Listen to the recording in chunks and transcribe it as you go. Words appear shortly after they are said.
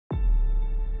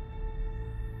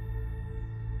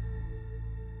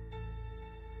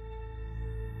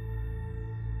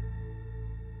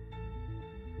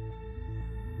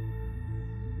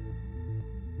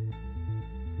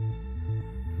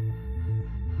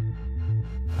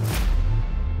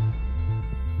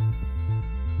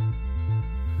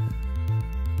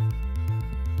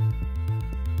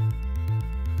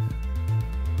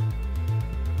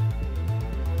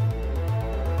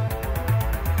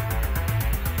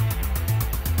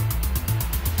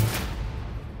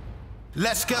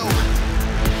Let's go.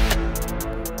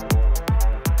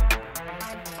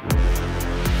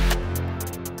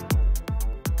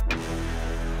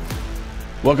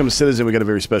 Welcome to Citizen. We got a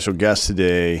very special guest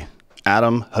today,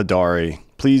 Adam Haidary.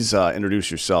 Please introduce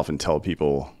yourself and tell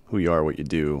people who you are, what you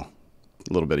do,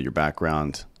 a little bit of your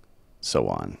background, so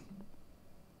on.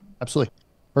 Absolutely.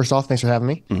 First off, thanks for having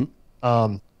me.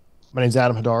 Mm-hmm. My name is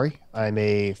Adam Haidary. I'm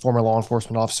a former law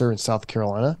enforcement officer in South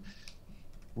Carolina.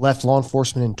 Left law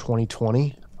enforcement in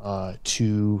 2020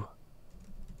 to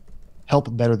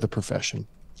help better the profession.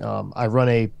 I run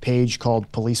a page called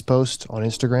Police Post on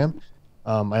Instagram.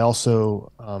 I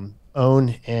also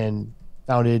own and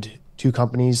founded two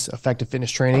companies, Effective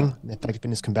Fitness Training and Effective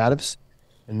Fitness Combatives.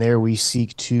 And there we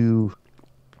seek to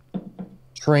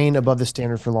train above the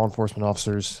standard for law enforcement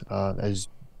officers. As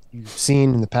you've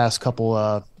seen in the past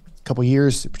couple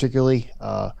years, particularly,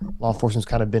 law enforcement's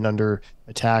kind of been under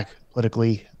attack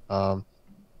politically,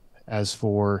 as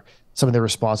for some of their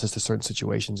responses to certain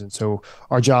situations. And so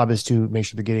our job is to make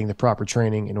sure they're getting the proper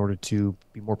training in order to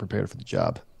be more prepared for the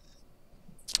job.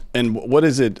 And what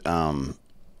is it?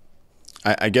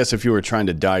 I guess if you were trying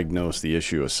to diagnose the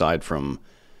issue aside from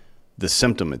the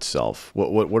symptom itself,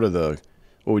 what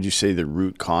would you say the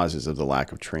root causes of the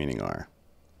lack of training are?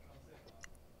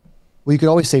 Well, you could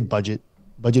always say budget.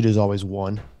 Budget is always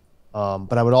one.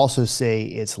 But I would also say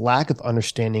it's lack of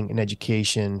understanding and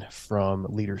education from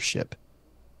leadership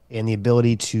and the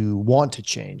ability to want to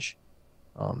change.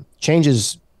 Change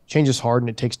is hard, and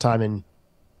it takes time and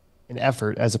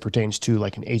effort as it pertains to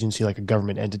like an agency, like a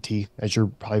government entity, as you're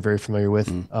probably very familiar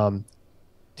with.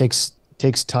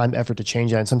 Takes time, effort to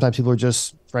change that. And sometimes people are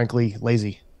just frankly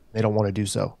lazy. They don't want to do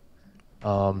so.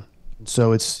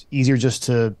 So it's easier just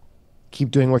to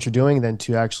keep doing what you're doing than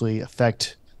to actually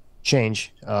affect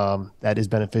change that is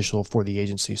beneficial for the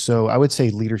agency. So I would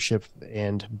say leadership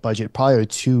and budget probably are the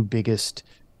two biggest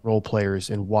role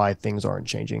players in why things aren't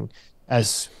changing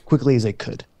as quickly as they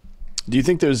could. Do you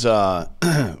think there's I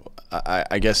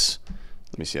guess,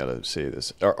 let me see how to say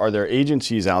this. Are there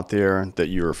agencies out there that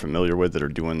you're familiar with that are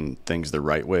doing things the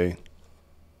right way?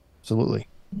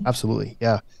 Absolutely.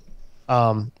 Yeah.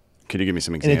 Could you give me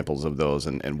some examples of those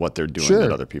and what they're doing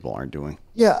that other people aren't doing?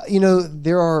 Yeah.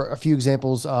 There are a few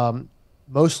examples,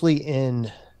 mostly in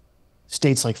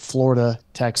states like Florida,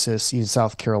 Texas, even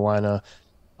South Carolina,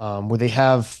 where they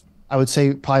have, I would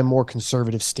say, probably more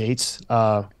conservative states,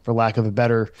 for lack of a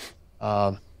better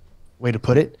way to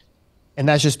put it. And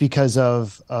that's just because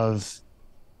of I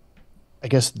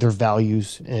guess, their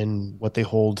values and what they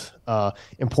hold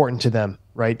important to them,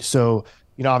 right? So,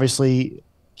 obviously,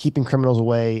 keeping criminals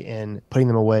away and putting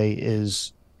them away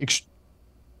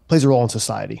plays a role in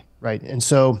society, right? And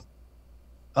so,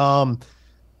 I'll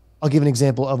give an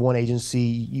example of one agency.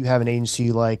 You have an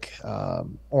agency like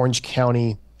Orange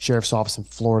County Sheriff's Office in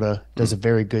Florida does a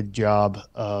very good job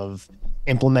of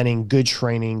implementing good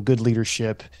training, good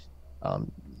leadership.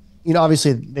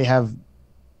 Obviously they have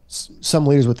some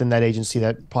leaders within that agency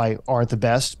that probably aren't the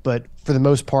best, but for the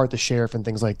most part, the sheriff and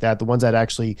things like that, the ones that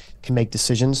actually can make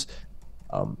decisions,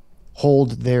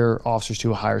 hold their officers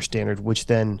to a higher standard, which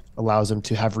then allows them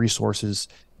to have resources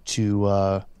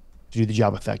to do the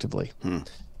job effectively.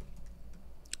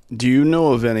 Do you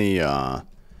know of any,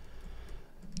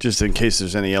 just in case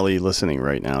there's any LE listening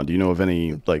right now, do you know of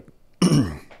any like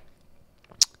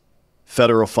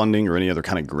federal funding or any other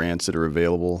kind of grants that are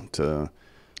available to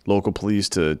local police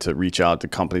to reach out to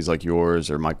companies like yours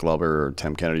or Mike Glover or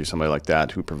Tim Kennedy or somebody like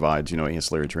that who provides,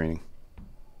 ancillary training?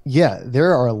 Yeah,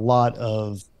 there are a lot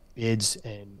of bids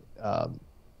and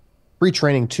free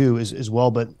training too as well,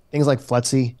 but things like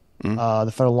FLETC,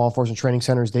 the Federal Law Enforcement Training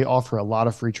Centers, they offer a lot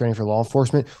of free training for law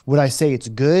enforcement. Would I say it's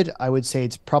good? I would say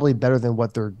it's probably better than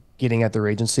what they're getting at their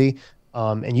agency.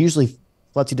 And usually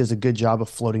FLETC does a good job of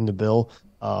floating the bill,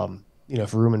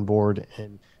 for room and board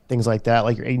and things like that.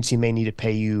 Like your agency may need to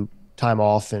pay you time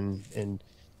off and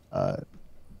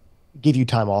give you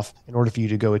time off in order for you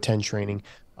to go attend training.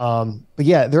 But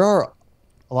yeah, there are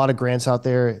a lot of grants out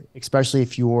there, especially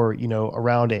if you're,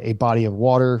 around a body of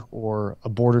water or a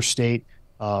border state,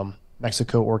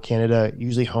 Mexico or Canada,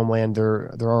 usually homeland.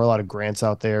 There are a lot of grants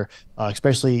out there,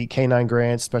 especially K-9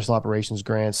 grants, special operations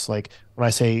grants. Like when I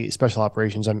say special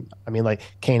operations, I mean like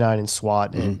K-9 and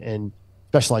SWAT and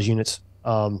specialized units.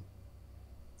 Yeah,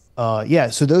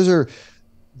 so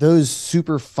those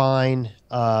super fine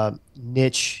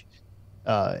niche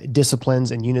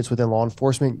disciplines and units within law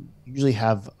enforcement usually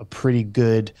have a pretty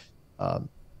good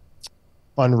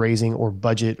fundraising or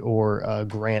budget or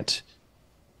grant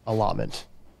allotment.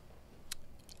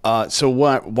 So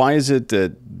why is it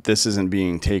that this isn't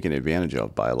being taken advantage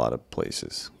of by a lot of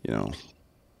places?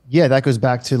 Yeah, that goes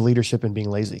back to leadership and being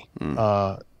lazy.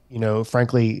 Mm.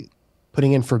 Frankly,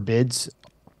 putting in for bids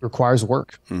requires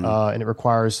work, Mm. and it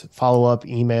requires follow-up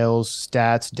emails,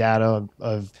 stats, data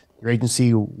of your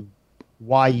agency,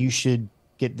 why you should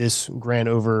get this grant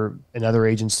over another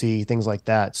agency, things like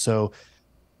that. So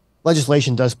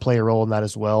legislation does play a role in that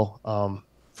as well.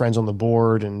 Friends on the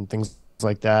board and things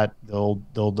like that. They'll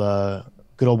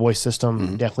good old boy system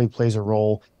Mm. definitely plays a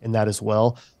role in that as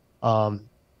well. Um,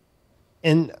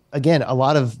 and again, a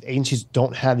lot of agencies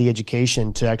don't have the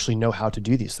education to actually know how to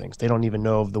do these things. They don't even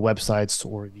know of the websites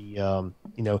or the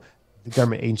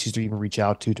government agencies to even reach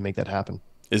out to make that happen.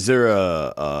 Is there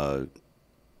a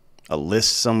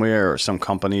list somewhere or some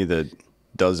company that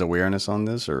does awareness on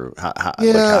this, or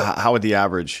Yeah, how would the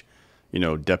average,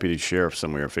 deputy sheriff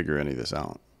somewhere figure any of this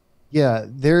out? yeah.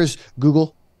 There's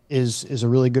Google is a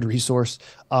really good resource.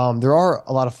 There are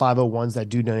a lot of 501s that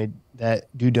do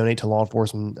donate to law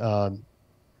enforcement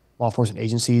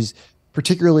agencies,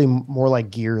 particularly more like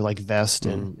gear, like vest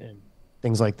Mm. and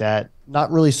things like that.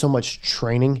 Not really so much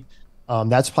training.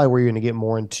 That's probably where you're going to get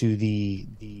more into the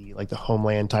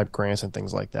homeland type grants and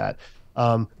things like that.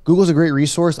 Google's a great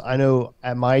resource. I know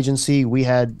at my agency we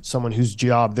had someone whose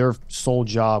their sole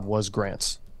job was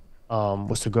grants,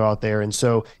 was to go out there, and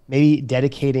so maybe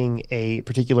dedicating a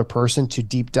particular person to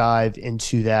deep dive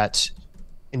into that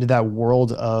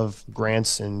world of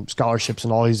grants and scholarships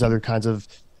and all these other kinds of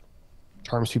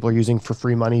terms people are using for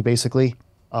free money, basically.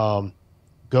 Um,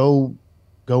 go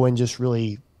go and just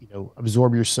really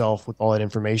absorb yourself with all that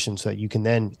information so that you can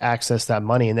then access that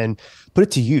money and then put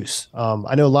it to use.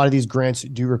 I know a lot of these grants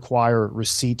do require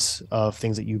receipts of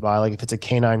things that you buy. Like if it's a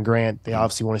canine grant, they Mm.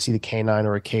 obviously want to see the canine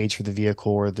or a cage for the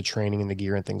vehicle or the training and the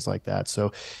gear and things like that.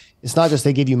 So it's not just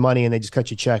they give you money and they just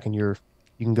cut you a check and you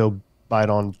can go buy it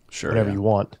on Sure, whatever yeah. you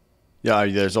want. Yeah,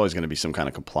 there's always going to be some kind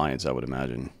of compliance, I would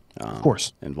imagine, Of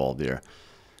course. involved there.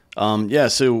 Yeah,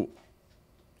 so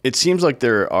it seems like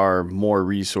there are more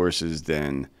resources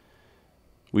than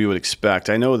we would expect.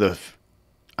 I know the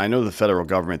federal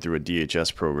government through a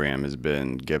DHS program has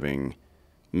been giving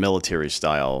military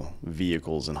style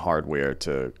vehicles and hardware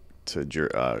to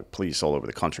police all over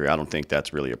the country. I don't think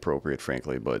that's really appropriate,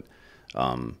 frankly, but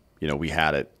we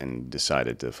had it and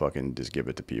decided to fucking just give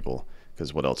it to people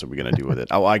because what else are we going to do with it?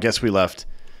 Oh, I guess we left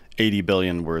 80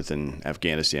 billion worth in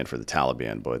Afghanistan for the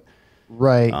Taliban, but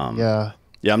Right. Yeah.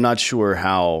 yeah, I'm not sure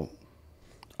how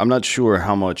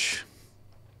much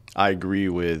I agree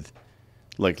with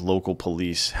like local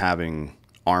police having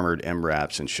armored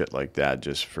MRAPs and shit like that.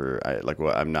 Just for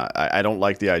I don't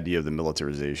like the idea of the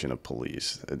militarization of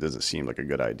police. It doesn't seem like a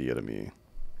good idea to me.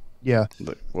 Yeah.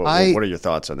 But I what are your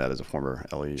thoughts on that as a former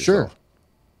LE Sure. yourself?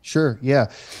 Sure. Yeah.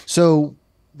 So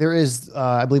there is,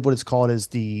 I believe what it's called is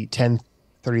the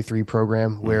 1033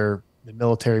 program, Mm. where the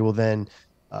military will then,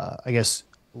 I guess,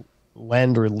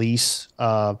 lend or lease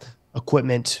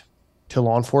equipment to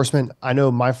law enforcement. I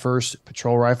know my first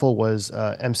patrol rifle was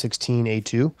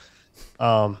M16A2,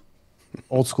 um,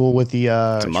 old school with the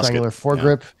It's a musket. triangular Yeah.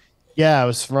 foregrip. Yeah, it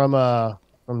was from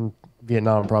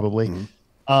Vietnam probably. Mm.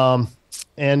 Um,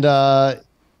 and I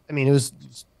mean, it was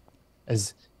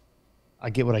as I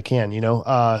get what I can,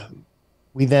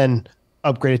 we then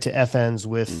upgraded to FNs Mm.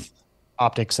 with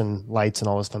optics and lights and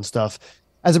all this fun stuff.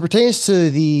 As it pertains to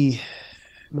the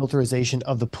militarization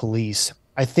of the police,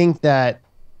 I think that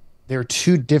there are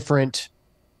two different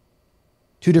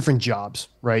jobs,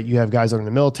 right? You have guys that are in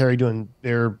the military doing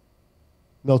their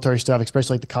military stuff,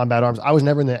 especially like the combat arms. I was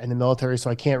never in the military, so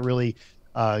I can't really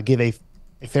give a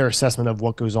fair assessment of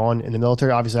what goes on in the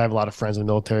military. Obviously, I have a lot of friends in the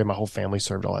military. My whole family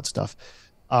served, all that stuff.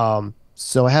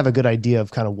 So I have a good idea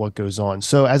of kind of what goes on.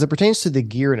 So as it pertains to the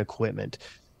gear and equipment,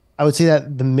 I would say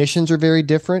that the missions are very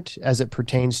different as it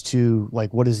pertains to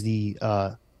like what is the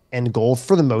end goal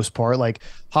for the most part. Like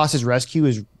hostage rescue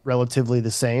is relatively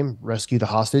the same, rescue the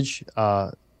hostage,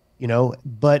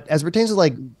 but as it pertains to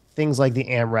like things like the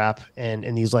AMRAP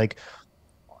and these like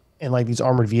these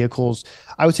armored vehicles,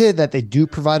 I would say that they do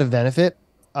provide a benefit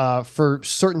for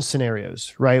certain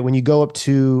scenarios, right? When you go up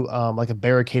to like a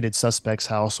barricaded suspect's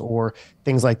house or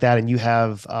things like that, and you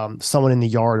have someone in the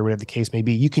yard or whatever the case may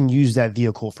be, you can use that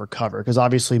vehicle for cover because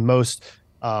obviously most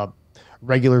uh,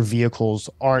 regular vehicles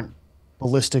aren't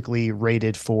ballistically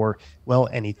rated for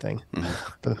anything Mm.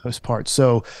 for the most part.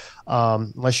 So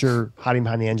unless you're hiding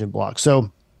behind the engine block,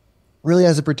 so really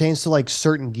as it pertains to like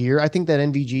certain gear, I think that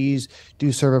NVGs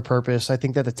do serve a purpose. I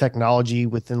think that the technology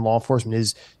within law enforcement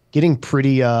is getting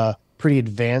pretty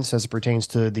advanced as it pertains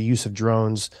to the use of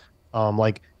drones,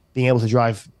 like being able to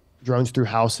drive drones through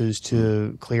houses Mm.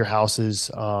 to clear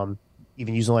houses,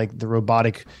 even using like the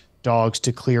robotic dogs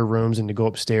to clear rooms and to go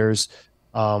upstairs.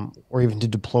 or even to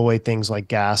deploy things like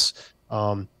gas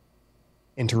um,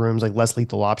 into rooms, like less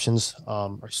lethal options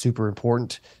are super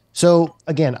important. So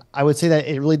again, I would say that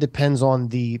it really depends on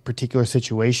the particular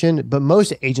situation, but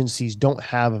most agencies don't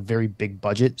have a very big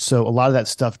budget. So a lot of that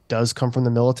stuff does come from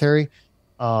the military,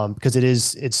 because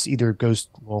it's either goes,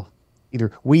 well,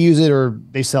 either we use it or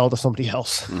they sell it to somebody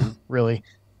else, Hmm. really.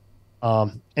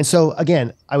 And so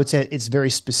again, I would say it's very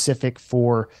specific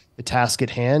for the task at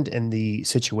hand and the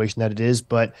situation that it is.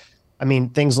 But I mean,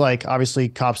 things like obviously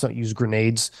cops don't use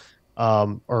grenades,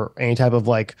 or any type of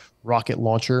like rocket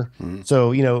launcher. Hmm.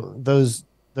 So, those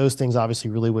things obviously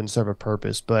really wouldn't serve a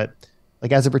purpose. But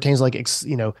like as it pertains to like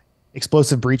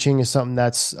explosive breaching is something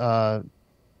that's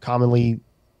commonly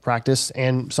practiced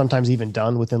and sometimes even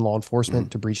done within law Hmm.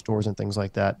 enforcement to breach doors and things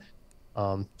like that.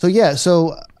 So yeah,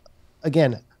 so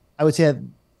again, I would say that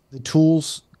the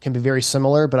tools can be very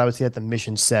similar, but I would say that the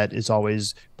mission set is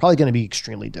always probably going to be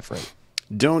extremely different.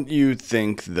 Don't you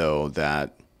think, though,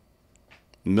 that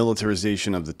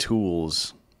militarization of the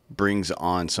tools brings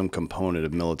on some component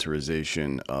of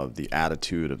militarization of the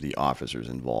attitude of the officers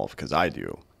involved? Because I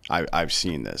do. I've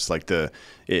seen this, like the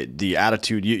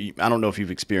attitude. I don't know if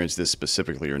you've experienced this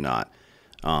specifically or not,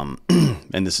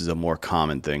 and this is a more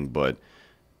common thing, but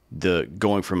the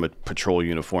going from a patrol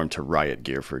uniform to riot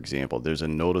gear, for example, there's a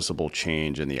noticeable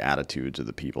change in the attitudes of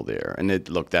the people there. And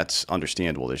look, that's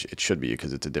understandable. It should be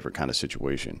because it's a different kind of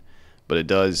situation, but it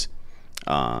does.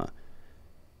 Uh,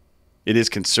 it is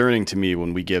concerning to me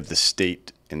when we give the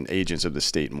state and agents of the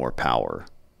state more power,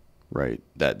 right?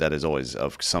 That is always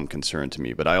of some concern to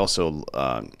me. But I also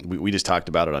we just talked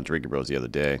about it on Drinking Bros the other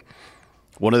day.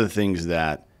 One of the things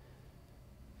that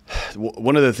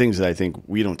one of the things that I think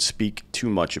we don't speak too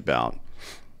much about,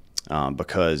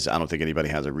 because I don't think anybody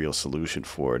has a real solution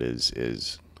for it,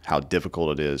 is how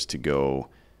difficult it is to go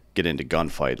get into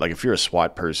gunfight. Like if you're a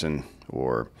SWAT person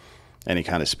or any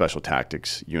kind of special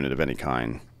tactics unit of any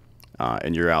kind,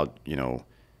 and you're out,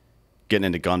 getting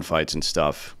into gunfights and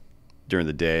stuff during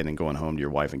the day and then going home to your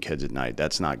wife and kids at night.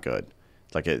 That's not good.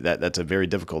 Like that's a very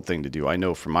difficult thing to do. I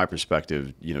know from my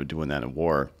perspective, doing that in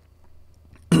war,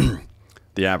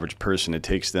 the average person, it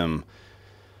takes them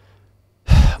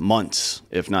months,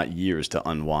 if not years, to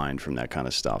unwind from that kind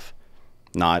of stuff.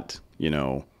 Not,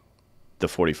 the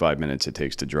 45 minutes it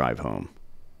takes to drive home.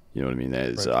 You know what I mean? That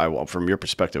is, Right. from your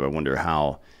perspective, I wonder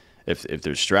how, if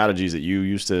there's strategies that you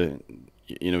use to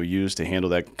handle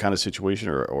that kind of situation,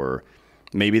 or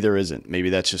maybe there isn't. Maybe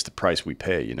that's just the price we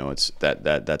pay. It's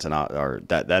that's an or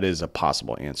that is a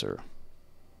possible answer.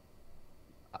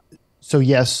 So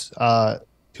yes, to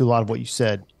a lot of what you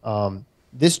said,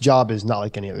 this job is not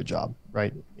like any other job,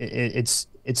 right?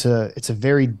 It's a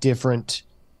very different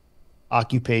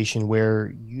occupation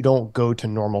where you don't go to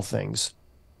normal things.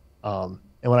 And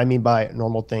what I mean by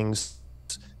normal things,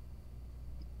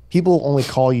 people only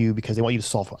call you because they want you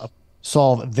to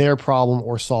solve their problem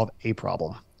or solve a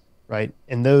problem, right?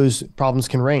 And those problems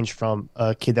can range from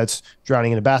a kid that's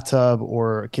drowning in a bathtub,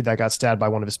 or a kid that got stabbed by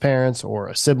one of his parents, or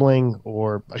a sibling,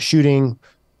 or a shooting,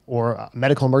 or a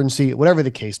medical emergency, whatever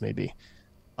the case may be.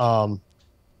 Um,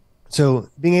 so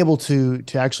being able to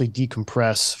actually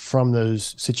decompress from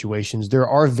those situations, there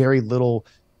are very little.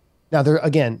 Now there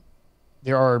again,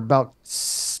 there are about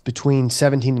between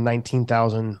 17 and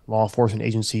 19,000 law enforcement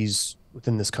agencies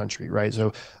within this country, right?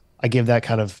 So I give that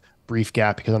kind of brief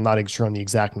gap because I'm not sure on the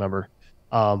exact number,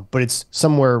 but it's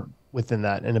somewhere within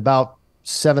that, and about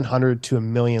 700 to a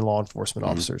million law enforcement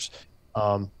Hmm. officers.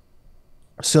 Um,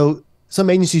 so some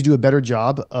agencies do a better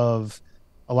job of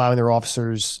allowing their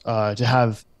officers to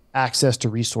have access to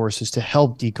resources to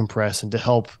help decompress and to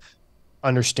help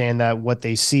understand that what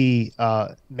they see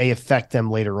may affect them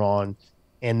later on,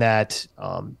 and that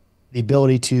the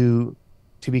ability to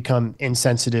become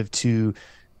insensitive to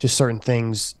certain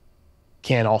things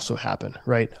can also happen,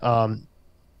 right? And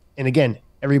again,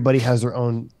 everybody has their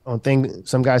own thing.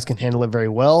 Some guys can handle it very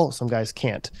well, some guys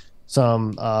can't.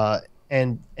 Some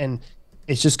and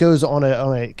it just goes on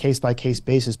a case by case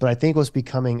basis. But I think what's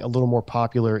becoming a little more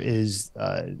popular is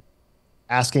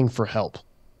asking for help,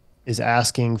 is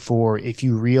asking for, if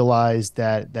you realize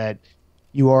that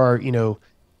you are,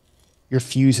 your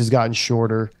fuse has gotten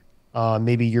shorter.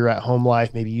 Maybe you're at home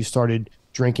life. Maybe you started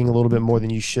drinking a little bit more than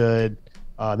you should.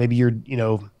 Maybe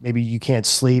maybe you can't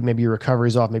sleep. Maybe your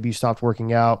recovery's off. Maybe you stopped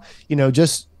working out.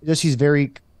 Just these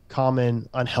very common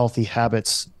unhealthy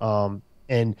habits,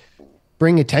 and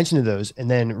bring attention to those,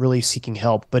 and then really seeking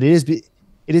help. But it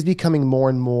is becoming more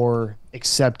and more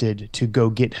accepted to go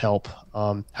get help.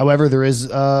 However, there is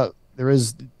the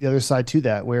other side to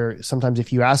that, where sometimes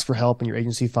if you ask for help and your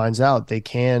agency finds out, they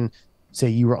can say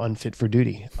you were unfit for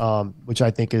duty, which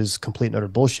I think is complete and utter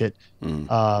bullshit. Mm.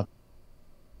 Uh,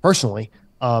 Personally,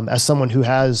 as someone who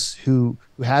has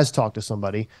talked to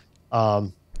somebody,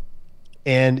 um,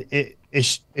 and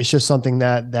it's just something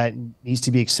that needs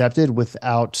to be accepted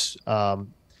without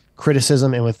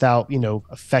criticism and without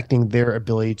affecting their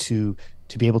ability to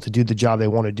be able to do the job they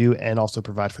want to do and also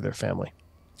provide for their family.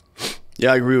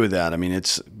 Yeah, I agree with that. I mean,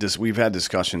 it's this. We've had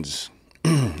discussions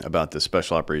about the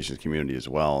special operations community as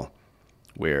well,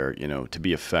 where to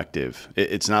be effective,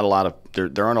 it's not a lot of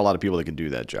there aren't a lot of people that can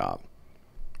do that job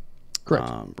Correct.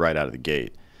 right out of the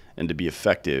gate, and to be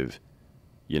effective,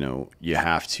 you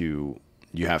have to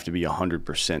be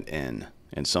 100% in,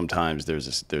 and sometimes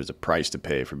there's a price to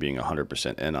pay for being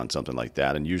 100% in on something like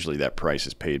that, and usually that price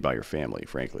is paid by your family,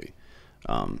 frankly.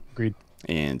 Agreed.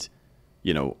 And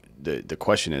the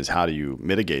question is, how do you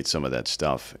mitigate some of that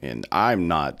stuff? And I'm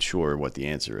not sure what the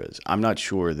answer is. I'm not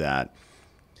sure that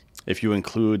if you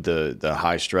include the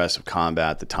high stress of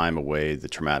combat, the time away, the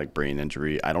traumatic brain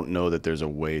injury, I don't know that there's a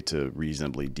way to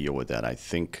reasonably deal with that. I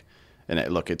think,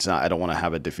 and look, it's not, I don't want to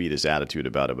have a defeatist attitude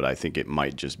about it, but I think it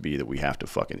might just be that we have to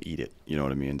fucking eat it. You know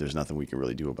what I mean? There's nothing we can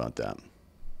really do about that.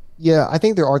 Yeah, I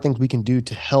think there are things we can do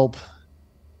to help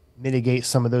mitigate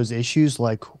some of those issues.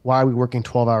 Like, why are we working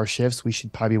 12-hour shifts? We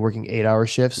should probably be working 8-hour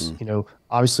shifts.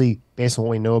 Obviously based on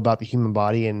what we know about the human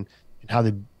body and how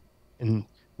and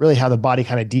really how the body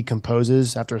kind of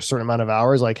decomposes after a certain amount of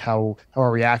hours, like how our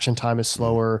reaction time is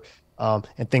slower,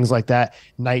 and things like that.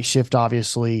 Night shift,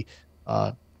 obviously,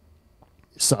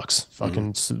 sucks.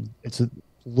 Fucking, it's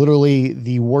literally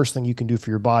the worst thing you can do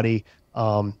for your body.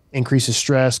 Increases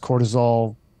stress,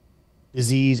 cortisol,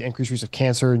 disease, increased risk of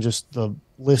cancer, and just the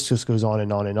list just goes on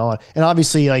and on and on. And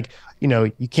obviously, like,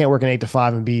 you can't work an 8 to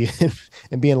 5 and be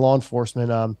and be in law enforcement.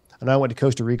 And I went to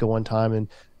Costa Rica one time, and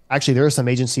actually there are some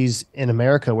agencies in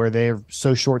America where they're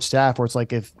so short staffed where it's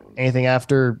like, if anything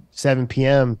after 7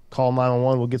 p.m., call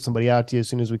 911, we'll get somebody out to you as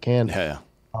soon as we can. Yeah.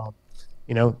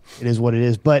 It is what it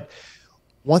is. But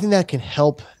one thing that can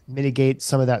help mitigate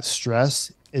some of that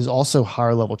stress is also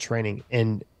higher level training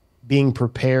and being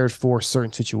prepared for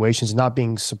certain situations, not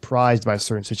being surprised by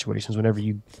certain situations whenever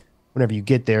you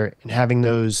get there, and having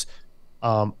those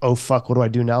oh fuck, what do I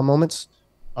do now moments.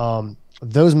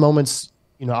 Those moments,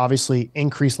 obviously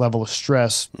increase level of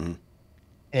stress,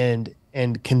 and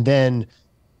can then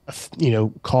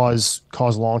cause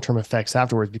long-term effects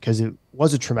afterwards, because it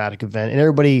was a traumatic event, and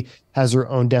everybody has their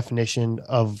own definition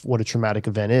of what a traumatic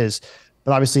event is.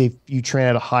 But obviously, if you train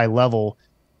at a high level,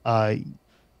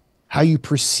 how you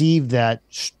perceive that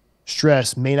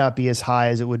stress may not be as high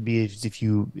as it would be if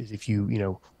you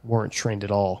weren't trained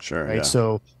at all. Sure. Right. Yeah.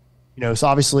 So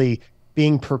obviously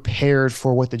being prepared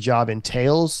for what the job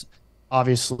entails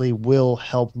obviously will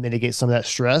help mitigate some of that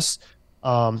stress.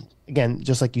 Again,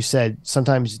 just like you said,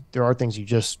 sometimes there are things you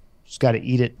just got to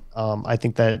eat it. I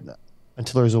think that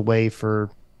until there's a way I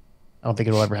don't think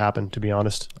it'll ever happen, to be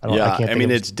honest. I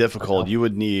mean, it's difficult. You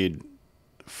would need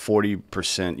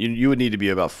 40%. You would need to be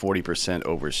about 40%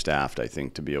 overstaffed, I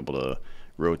think, to be able to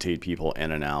rotate people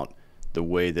in and out the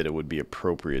way that it would be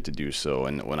appropriate to do so.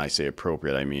 And when I say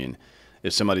appropriate, I mean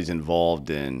if somebody's involved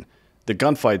in the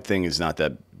gunfight thing, is not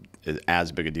that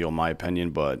as big a deal in my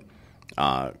opinion, but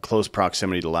close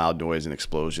proximity to loud noise and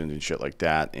explosions and shit like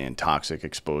that, and toxic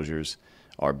exposures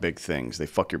are big things. They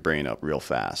fuck your brain up real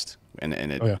fast, and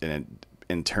it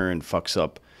in turn fucks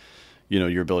up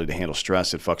your ability to handle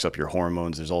stress. It fucks up your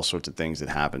hormones. There's all sorts of things that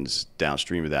happens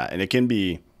downstream of that, and it can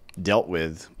be dealt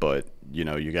with, but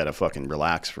you got to fucking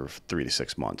relax for 3 to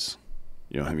 6 months.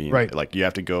 You know what I mean? Right. Like, you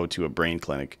have to go to a brain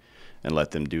clinic and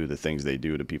let them do the things they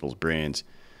do to people's brains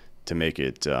to make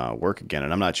it work again.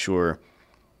 And I'm not sure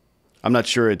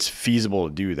it's feasible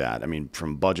to do that. I mean,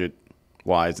 from budget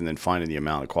wise, and then finding the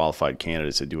amount of qualified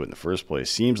candidates to do it in the first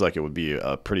place, seems like it would be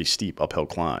a pretty steep uphill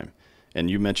climb. And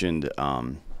you mentioned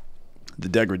the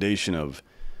degradation of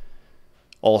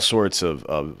all sorts of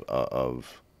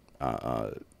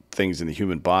things in the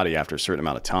human body after a certain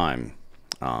amount of time.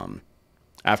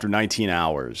 After 19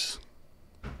 hours,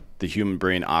 the human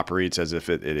brain operates as if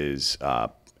it is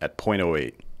at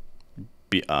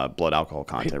 0.08 blood alcohol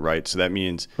content, right? So that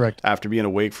means Correct. After being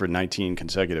awake for 19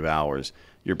 consecutive hours,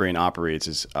 your brain operates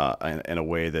as, in a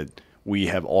way that we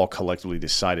have all collectively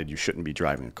decided you shouldn't be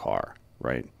driving a car,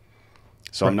 right?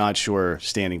 So I'm not sure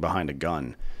standing behind a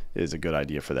gun is a good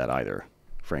idea for that either,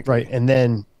 frankly. Right. And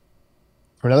then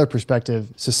from another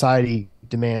perspective, society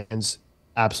demands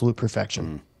absolute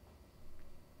perfection.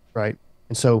 Right.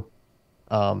 And so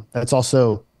that's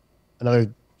also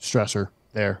another stressor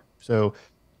there. So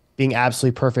being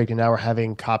absolutely perfect, and now we're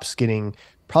having cops getting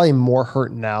probably more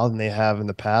hurt now than they have in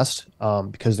the past,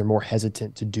 because they're more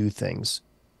hesitant to do things,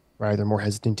 right? They're more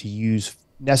hesitant to use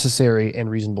necessary and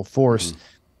reasonable force Mhm.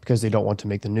 because they don't want to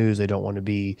make the news. They don't want to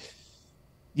be,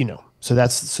 so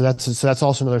that's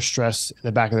also another stress in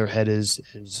the back of their head is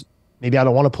maybe I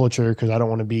don't want to pull a trigger because I don't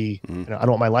want to be, Mhm. I don't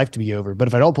want my life to be over. But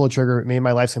if I don't pull a trigger, maybe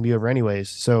my life's gonna be over anyways.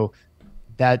 So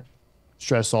that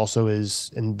stress also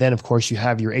is, and then of course you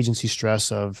have your agency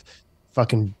stress of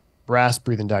fucking brass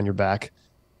breathing down your back.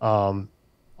 Um,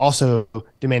 Also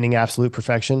demanding absolute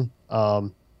perfection,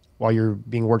 while you're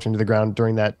being worked into the ground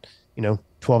during that,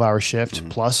 12-hour shift Mhm.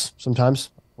 plus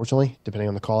sometimes, fortunately, depending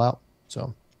on the call out.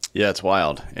 So Yeah, it's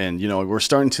wild. And, we're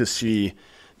starting to see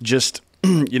just,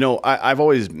 I've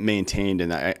always maintained,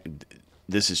 and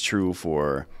this is true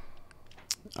for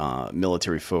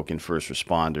military folk and first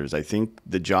responders. I think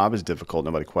the job is difficult.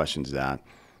 Nobody questions that.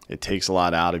 It takes a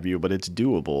lot out of you, but it's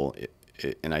doable.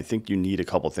 And I think you need a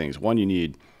couple things. One, you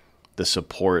need the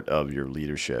support of your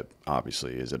leadership,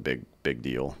 obviously, is a big, big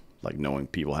deal. Like knowing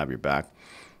people have your back.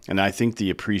 And I think the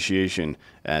appreciation,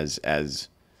 as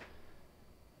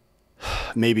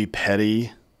maybe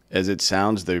petty as it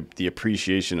sounds, the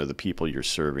appreciation of the people you're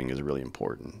serving is really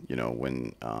important.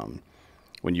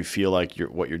 When you feel like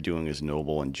what you're doing is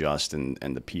noble and just, and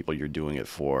the people you're doing it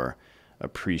for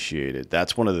appreciate it.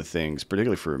 That's one of the things,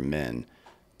 particularly for men,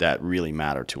 that really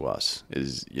matter to us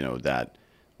is, that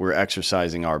we're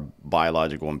exercising our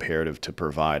biological imperative to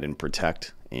provide and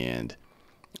protect, and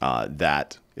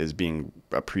that is being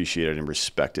appreciated and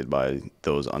respected by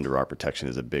those under our protection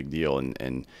is a big deal.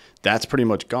 And that's pretty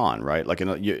much gone, right? Like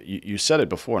you said it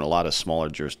before, in a lot of smaller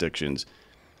jurisdictions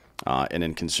and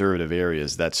in conservative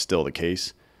areas, that's still the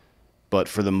case. But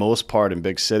for the most part, in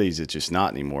big cities, it's just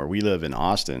not anymore. We live in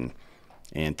Austin,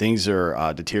 and things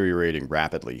are deteriorating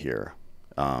rapidly here.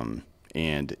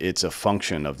 And it's a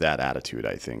function of that attitude,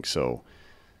 I think. So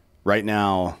right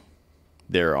now,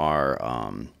 there are,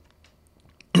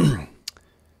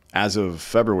 as of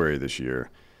February this year,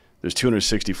 there's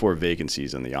 264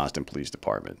 vacancies in the Austin Police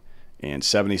Department, and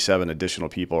 77 additional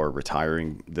people are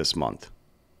retiring this month,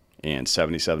 and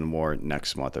 77 more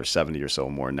next month, or 70 or so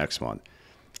more next month.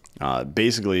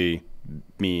 Basically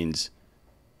means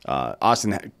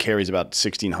Austin carries about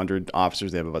 1,600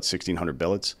 officers. They have about 1,600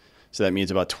 billets. So that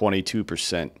means about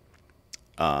 22%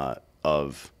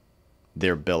 of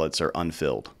their billets are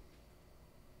unfilled.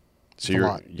 So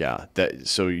it's a lot.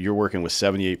 so you're working with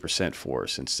 78%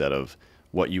 force instead of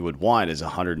what you would want is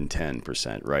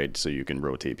 110%, right? So you can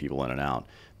rotate people in and out.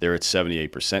 They're at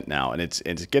 78% now, and it's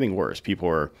getting worse. People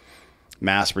are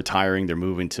mass retiring. They're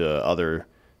moving to other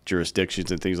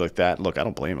jurisdictions and things like that. Look, I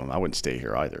don't blame them. I wouldn't stay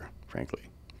here either, frankly.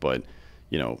 But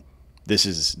this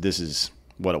is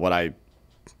what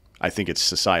I think it's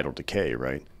societal decay,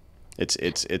 right?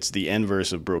 It's the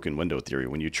inverse of broken window theory.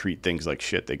 When you treat things like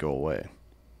shit, they go away.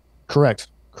 Correct.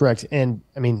 Correct. And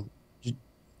I mean,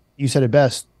 you said it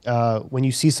best. When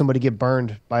you see somebody get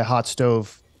burned by a hot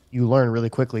stove, you learn really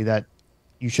quickly that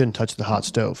you shouldn't touch the hot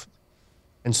stove.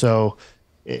 And so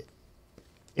it,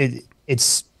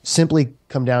 it's simply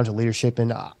come down to leadership.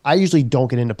 And I usually don't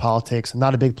get into politics. I'm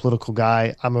not a big political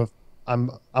guy. I'm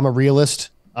a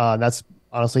realist. That's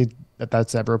honestly,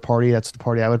 that's ever a party. That's the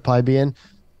party I would probably be in.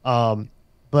 Um,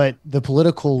 but the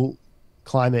political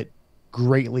climate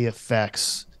greatly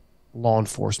affects law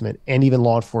enforcement and even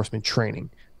law enforcement training,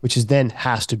 which is then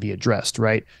has to be addressed,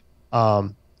 right?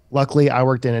 Luckily, I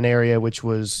worked in an area which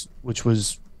was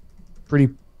pretty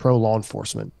pro law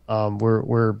enforcement. I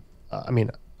mean,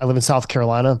 I live in South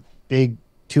Carolina, big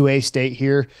 2A state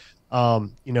here.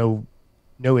 No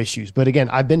issues. But again,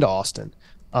 I've been to Austin,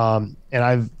 and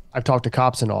I've talked to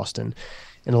cops in Austin,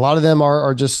 and a lot of them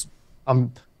are just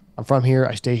I'm from here.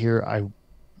 I stay here.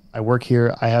 I work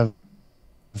here. I have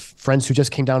friends who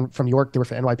just came down from New York. They work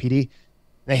for NYPD.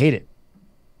 They hate it.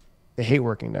 They hate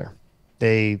working there.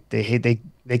 They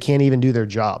can't even do their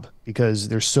job because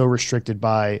they're so restricted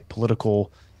by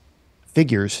political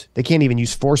figures. They can't even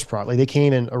use force properly. They can't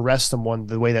even arrest someone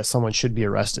the way that someone should be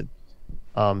arrested,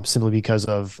 simply because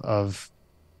of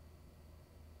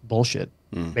bullshit,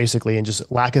 Mm. basically, and just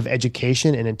lack of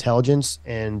education and intelligence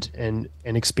and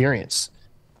experience.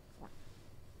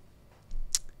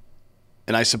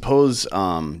 And I suppose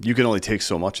you can only take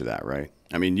so much of that, right?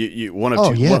 I mean, one of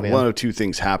Oh two yeah, one man. of two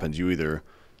things happens. You either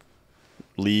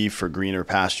leave for greener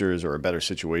pastures or a better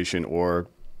situation, or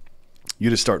you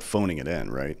just start phoning it in,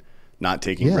 right? Not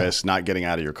taking Yeah, risks, not getting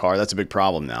out of your car. That's a big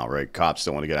problem now, right? Cops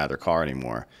don't want to get out of their car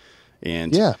anymore.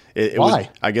 And yeah. it would, Why?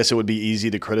 I guess it would be easy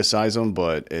to criticize them,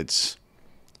 but it's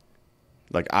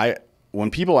like when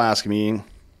people ask me,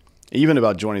 even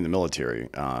about joining the military,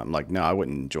 I'm like, no, I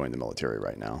wouldn't join the military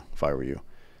right now if I were you.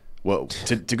 Well,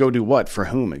 to go do what for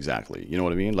whom exactly? You know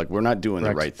what I mean? Like we're not doing the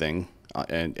Correct. right thing,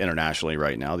 and internationally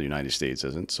right now, the United States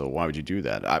isn't. So why would you do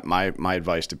that? My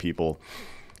advice to people,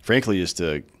 frankly, is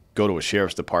to go to a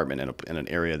sheriff's department in an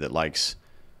area that likes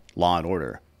law and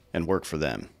order and work for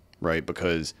them, right?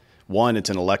 Because one, it's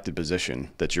an elected position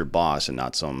that's your boss and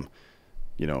not some,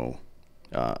 you know,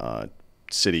 uh, uh,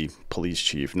 city police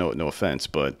chief. No offense,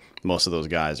 but most of those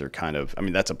guys are kind of. I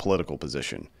mean, that's a political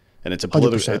position, and it's a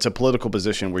political 100%. it's a political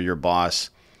position where your boss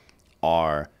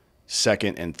are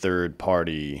second and third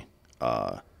party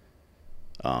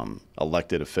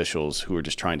elected officials who are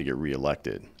just trying to get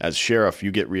reelected. As sheriff,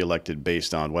 you get reelected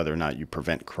based on whether or not you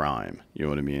prevent crime. You know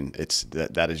what I mean? It's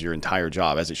that is your entire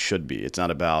job, as it should be. It's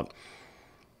not about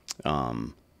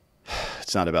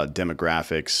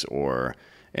demographics or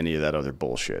any of that other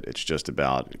bullshit. It's just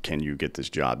about, can you get this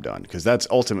job done? Because that's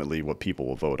ultimately what people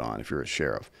will vote on if you're a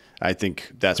sheriff. I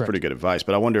think that's pretty Correct. good advice.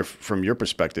 But I wonder if, from your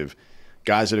perspective,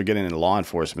 guys that are getting into law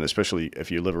enforcement, especially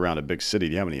if you live around a big city,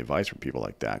 do you have any advice for people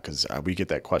like that? Because we get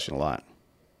that question a lot.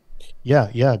 Yeah,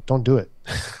 yeah, don't do it.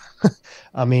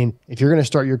 I mean, if you're going to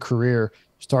start your career,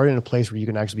 start in a place where you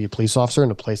can actually be a police officer,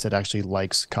 in a place that actually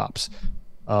likes cops.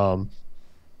 Um,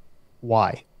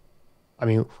 why? I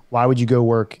mean, why would you go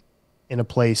work in a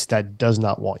place that does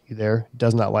not want you there,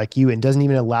 does not like you, and doesn't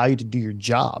even allow you to do your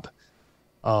job?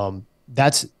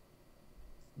 That's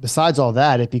besides all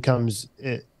that, it becomes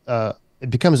a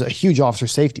huge officer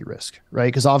safety risk, right?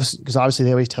 Because obviously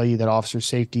they always tell you that officer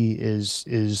safety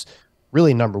is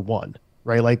really number one,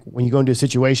 right? Like when you go into a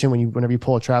situation, whenever you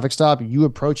pull a traffic stop, you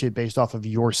approach it based off of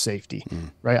your safety,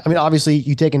 right? I mean, obviously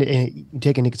you take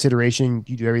into consideration,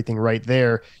 you do everything right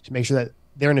there to make sure that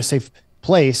they're in a safe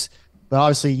place. But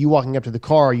obviously, you walking up to the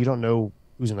car, you don't know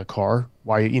who's in the car.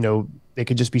 Why, they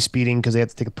could just be speeding because they have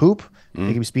to take a poop.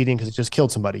 They could be speeding because it just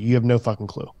killed somebody. You have no fucking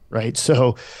clue, right?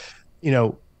 So, you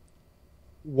know,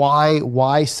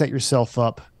 why set yourself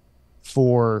up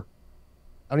for,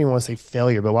 I don't even want to say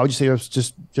failure, but why would you say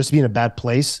just to be in a bad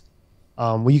place,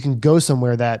 where you can go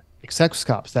somewhere that accepts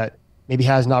cops, that maybe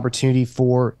has an opportunity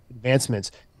for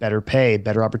advancements, better pay,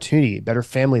 better opportunity, better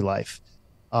family life,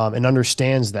 and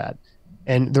understands that.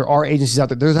 And there are agencies out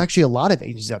there. There's actually a lot of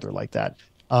agencies out there like that.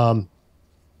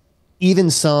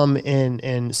 Even some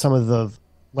in some of the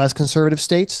less conservative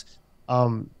states.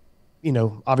 Um,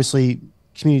 obviously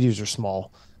communities are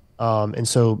small, and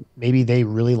so maybe they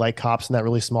really like cops in that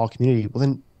really small community. Well,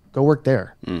 then go work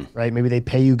there, right? Maybe they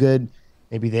pay you good.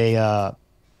 Maybe they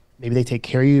take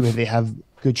care of you. Maybe they have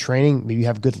good training. Maybe you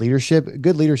have good leadership.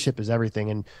 Good leadership is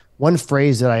everything. And one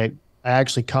phrase that I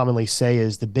actually commonly say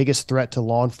is the biggest threat to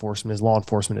law enforcement is law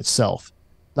enforcement itself.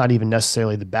 Not even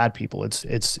necessarily the bad people.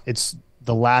 It's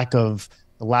the lack of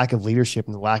leadership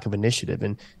and the lack of initiative.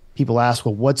 And people ask,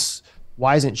 well,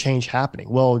 why isn't change happening?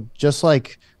 Well, just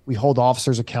like we hold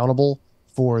officers accountable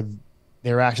for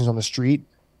their actions on the street,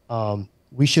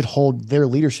 we should hold their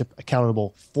leadership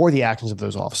accountable for the actions of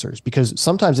those officers, because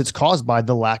sometimes it's caused by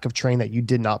the lack of training that you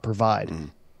did not provide.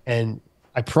 And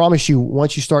I promise you,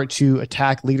 once you start to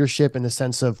attack leadership in the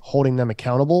sense of holding them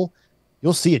accountable,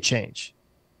 you'll see a change.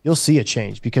 You'll see a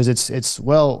change because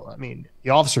well, I mean,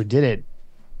 the officer did it.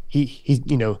 He,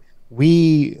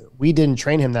 we didn't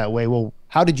train him that way. Well,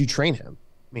 how did you train him?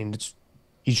 I mean,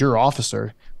 he's your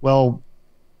officer. Well,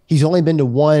 he's only been to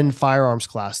one firearms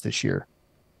class this year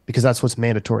because that's what's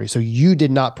mandatory. So you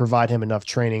did not provide him enough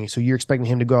training. So you're expecting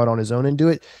him to go out on his own and do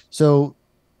it. So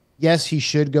yes, he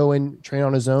should go and train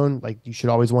on his own. Like, you should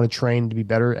always want to train to be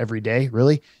better every day,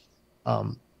 really.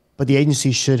 But the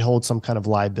agency should hold some kind of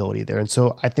liability there. And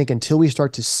so I think until we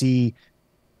start to see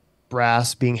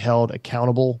brass being held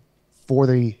accountable for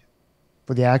the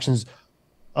actions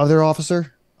of their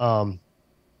officer,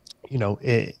 it's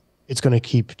going to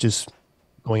keep just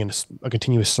going in a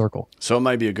continuous circle. So it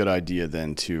might be a good idea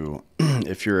then to,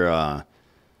 if you're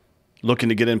looking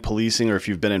to get in policing, or if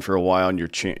you've been in for a while and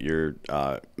you're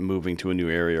moving to a new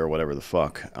area or whatever the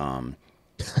fuck,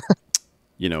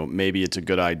 maybe it's a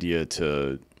good idea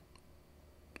to,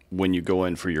 when you go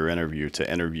in for your interview,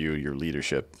 to interview your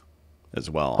leadership as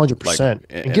well. 100%.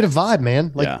 And get a vibe,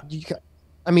 man. Like, yeah.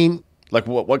 I mean, like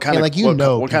what kind of like,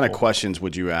 what kind of questions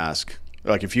would you ask?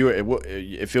 Like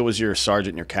if it was your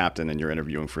sergeant and your captain and you're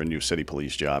interviewing for a new city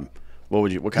police job,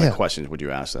 what kind of questions would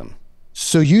you ask them?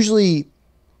 So usually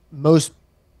most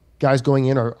guys going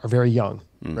in are very young,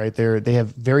 right? They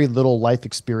have very little life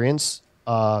experience.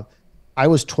 I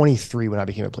was 23 when I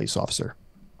became a police officer,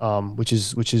 which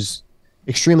is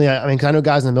extremely, I mean, 'cause I know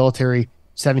guys in the military,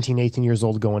 17, 18 years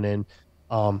old going in,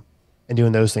 and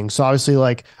doing those things. So obviously,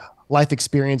 like, life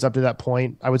experience up to that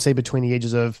point, I would say between the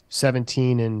ages of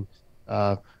 17 and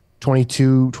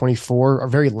 22, 24 are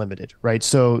very limited, right?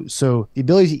 So the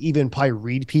ability to even probably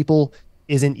read people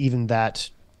isn't even that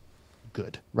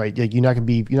good, right? Like you're not gonna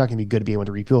be good at being able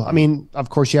to read people. I Mhm. mean, of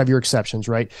course you have your exceptions,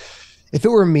 right? If it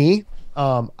were me,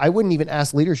 I wouldn't even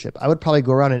ask leadership. I would probably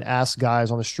go around and ask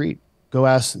guys on the street. Go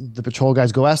ask the patrol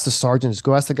guys, go ask the sergeants,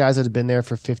 go ask the guys that have been there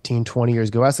for 15, 20 years,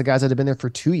 go ask the guys that have been there for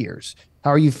 2 years.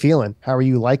 How are you feeling? How are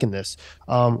you liking this?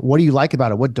 What do you like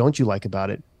about it? What don't you like about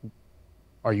it?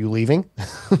 Are you leaving?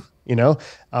 you know?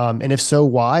 And if so,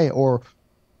 why? Or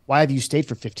why have you stayed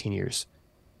for 15 years?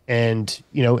 And,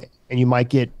 and you might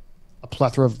get a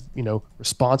plethora of,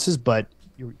 responses, but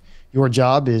your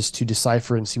job is to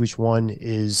decipher and see which one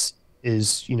is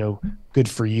good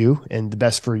for you and the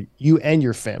best for you and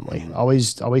your family.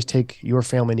 Mhm. Always take your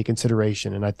family into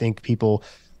consideration. And I think people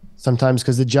sometimes,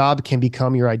 because the job can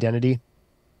become your identity,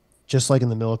 just like in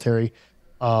the military.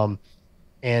 Um,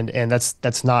 and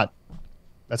that's not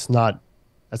that's not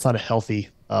a healthy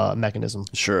mechanism.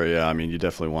 Sure, yeah. I mean, you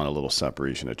definitely want a little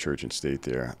separation of church and state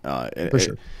there. For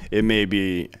sure. It may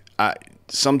be.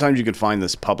 Sometimes you can find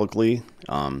this publicly,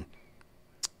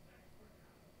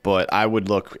 but I would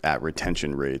look at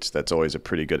retention rates. That's always a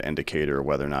pretty good indicator of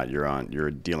whether or not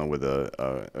you're dealing with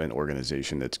an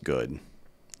organization that's good.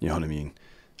 You know what I mean?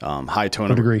 I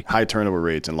would agree. High turnover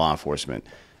rates in law enforcement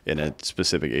in a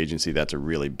specific agency. That's a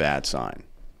really bad sign.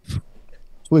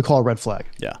 What we call a red flag.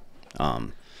 Yeah.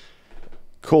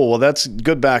 Cool. Well, that's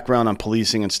good background on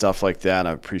policing and stuff like that.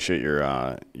 I appreciate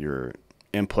your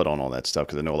input on all that stuff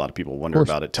because I know a lot of people wonder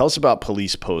about it. Tell us about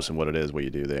police posts and what it is, what you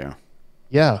do there.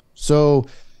 Yeah. So,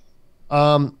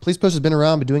 police post has been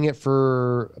around, been doing it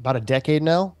for about a decade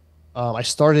now. I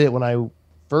started it when I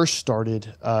first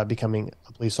started becoming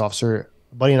a police officer.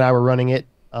 A buddy and I were running it,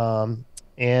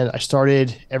 and I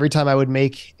started every time I would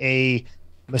make a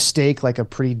mistake, like a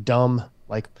pretty dumb,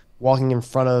 like walking in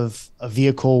front of a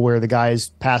vehicle where the guy's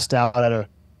passed out at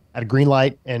a green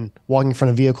light, and walking in front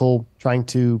of a vehicle trying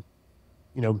to,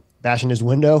 bash in his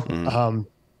window. Mm.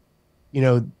 You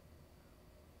know,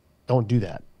 don't do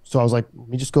that. So I was like, let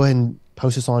me just go ahead and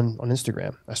post this on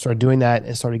Instagram. I started doing that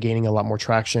and started gaining a lot more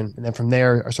traction. And then from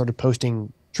there, I started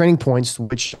posting training points,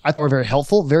 which I thought were very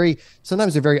helpful.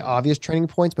 Sometimes they're very obvious training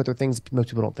points, but they're things most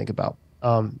people don't think about.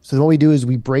 So what we do is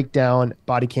we break down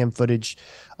body cam footage,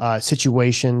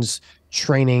 situations,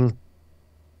 training,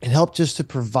 and help just to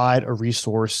provide a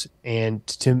resource and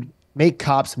to make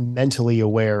cops mentally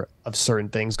aware of certain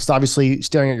things. Because obviously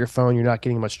staring at your phone, you're not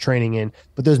getting much training in,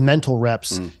 but those mental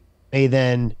reps may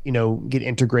then, get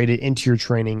integrated into your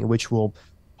training, which will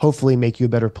hopefully make you a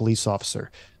better police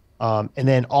officer. And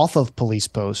then off of Police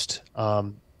Post,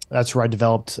 that's where I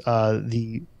developed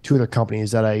the two other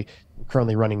companies that I am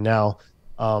currently running now.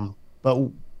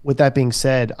 But with that being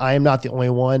said, I am not the only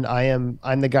one.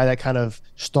 I'm the guy that kind of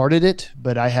started it,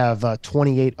 but I have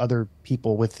 28 other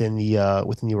people within the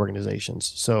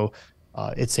organizations. So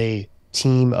it's a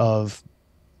team of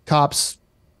cops,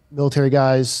 military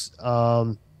guys,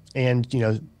 and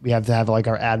we have to have like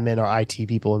our admin, our IT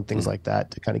people, and things like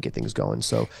that to kind of get things going.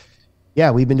 So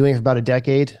yeah, we've been doing it for about a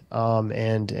decade,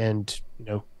 and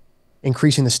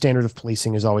increasing the standard of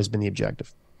policing has always been the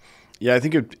objective. Yeah, I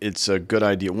think it's a good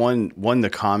idea. One, the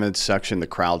comments section, the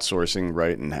crowdsourcing,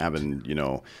 right, and having,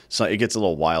 so it gets a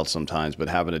little wild sometimes, but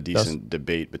having a decent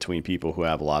debate between people who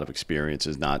have a lot of experience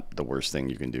is not the worst thing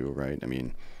you can do, right? I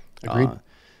mean, Agreed.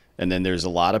 And then there's a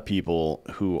lot of people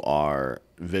who are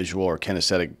visual or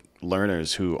kinesthetic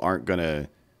learners who aren't going to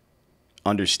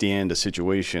understand a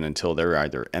situation until they're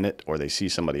either in it or they see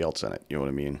somebody else in it. You know what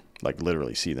I mean? Like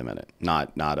literally see them in it,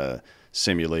 not a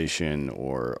simulation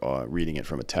or reading it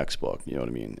from a textbook. You know what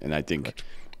I mean? And I think, Correct.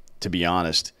 to be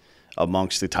honest,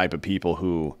 amongst the type of people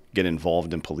who get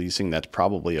involved in policing, that's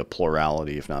probably a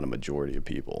plurality, if not a majority of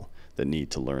people that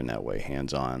need to learn that way,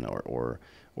 hands-on or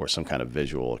some kind of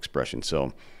visual expression.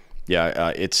 So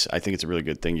yeah, I think it's a really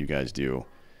good thing you guys do.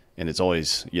 And it's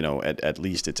always, at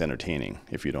least it's entertaining.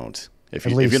 If you don't have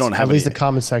At any, least the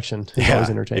comment section is always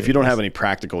entertaining. if you don't have any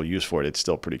practical use for it, it's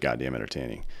still pretty goddamn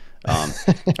entertaining. All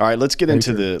right, let's get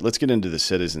into the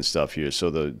citizen stuff here. So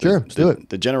let's do it.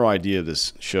 The general idea of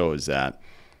this show is that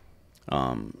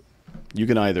you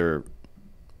can either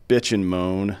bitch and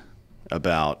moan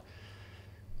about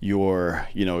your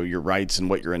rights and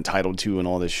what you're entitled to and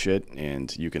all this shit,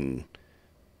 and you can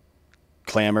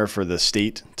clamor for the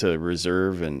state to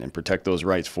reserve and protect those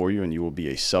rights for you, and you will be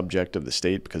a subject of the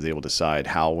state because they will decide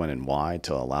how, when, and why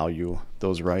to allow you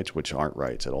those rights, which aren't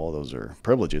rights at all. Those are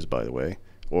privileges, by the way.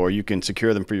 Or you can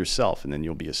secure them for yourself, and then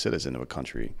you'll be a citizen of a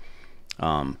country.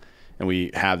 And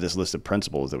we have this list of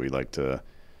principles that we like to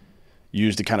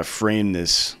used to kind of frame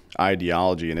this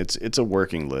ideology, and it's a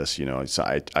working list. You know, so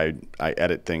I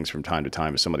edit things from time to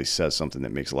time if somebody says something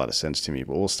that makes a lot of sense to me.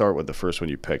 But we'll start with the first one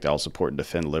you picked. I'll support and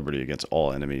defend liberty against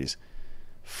all enemies,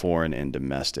 foreign and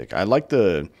domestic. I like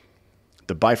the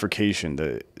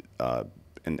bifurcation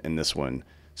in this one: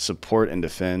 support and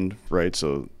defend, right?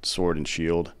 So sword and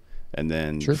shield, and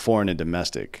then Sure. foreign and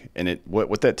domestic. And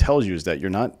what that tells you is that you're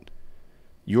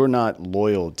not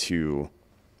loyal to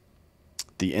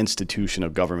the institution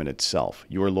of government itself.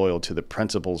 You're loyal to the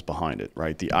principles behind it,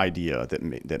 right? The idea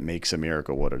that makes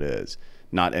America what it is.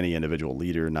 Not any individual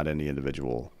leader, not any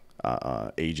individual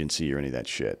agency or any of that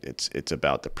shit. It's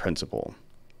about the principle.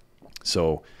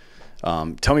 So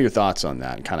tell me your thoughts on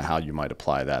that and kind of how you might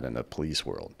apply that in the police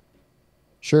world.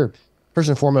 Sure. First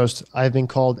and foremost, I've been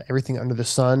called everything under the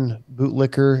sun,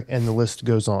 bootlicker, and the list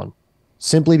goes on,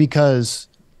 simply because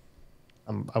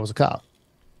I was a cop.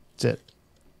 That's it.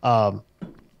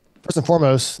 First and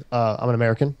foremost, I'm an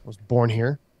American. I was born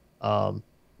here.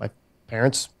 My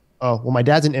parents, well, my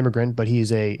dad's an immigrant, but he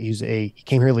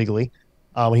came here legally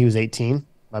when he was 18.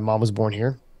 My mom was born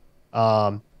here.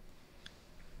 And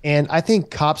I think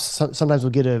cops sometimes will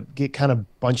get kind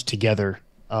of bunched together,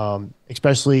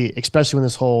 especially when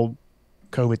this whole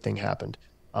COVID thing happened.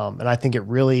 And I think it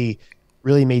really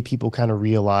made people kind of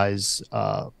realize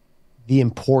the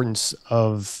importance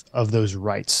of those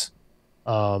rights,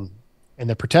 and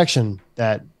the protection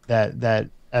that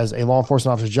as a law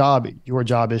enforcement officer's job, your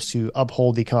job is to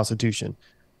uphold the Constitution,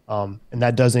 and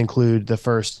that does include the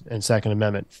First and Second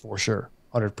Amendment for sure,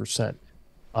 100%.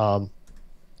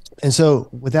 And so,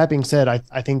 with that being said,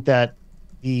 I think that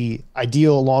the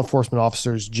ideal law enforcement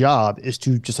officer's job is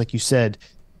to, just like you said,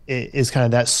 is kind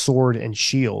of that sword and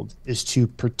shield, is to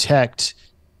protect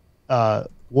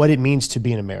what it means to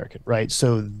be an American, right?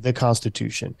 So the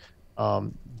Constitution,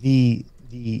 the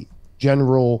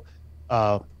general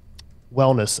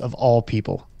wellness of all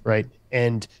people, right,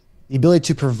 and the ability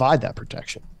to provide that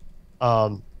protection.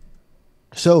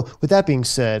 So, with that being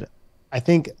said, I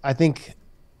think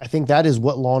that is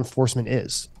what law enforcement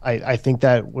is. I think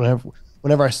that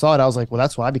whenever I saw it, I was like, well,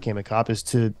 that's why I became a cop, is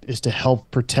to help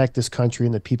protect this country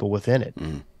and the people within it,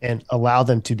 and allow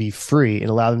them to be free and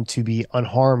allow them to be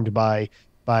unharmed by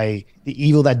the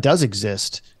evil that does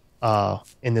exist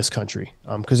in this country.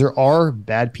 Because there are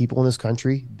bad people in this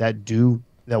country that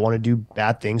want to do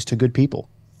bad things to good people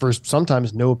for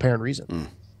sometimes no apparent reason.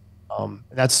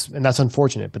 That's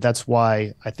unfortunate, but that's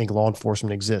why I think law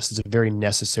enforcement exists. It's a very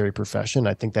necessary profession.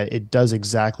 I think that it does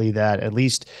exactly that, at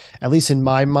least in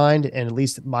my mind, and at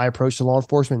least my approach to law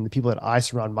enforcement and the people that I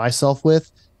surround myself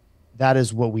with, that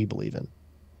is what we believe in.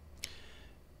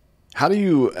 How do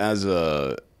you, as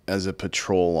a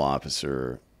patrol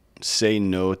officer, say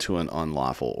no to an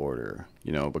unlawful order?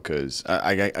 You know, because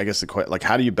I guess like,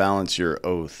 how do you balance your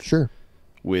oath? Sure.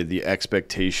 With the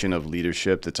expectation of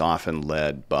leadership that's often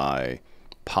led by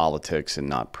politics and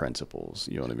not principles?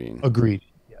 You know what I mean? Agreed.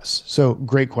 Yes. So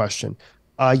great question.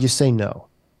 You say no,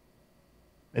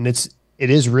 and it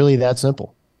is really that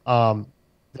simple.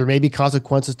 There may be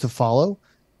consequences to follow,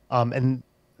 and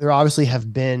there obviously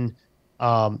have been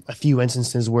a few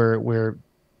instances where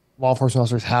law enforcement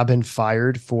officers have been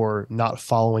fired for not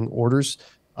following orders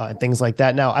and things like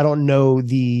that. Now, I don't know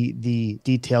the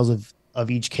details of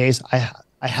each case.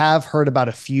 I have heard about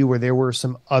a few where there were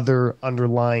some other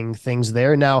underlying things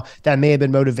there. Now, that may have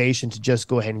been motivation to just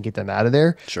go ahead and get them out of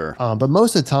there. Sure. But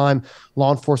most of the time,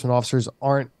 law enforcement officers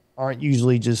aren't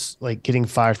usually just like getting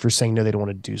fired for saying no, they don't want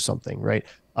to do something, right?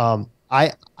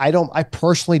 I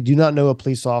personally do not know a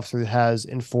police officer that has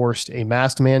enforced a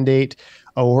mask mandate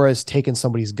or has taken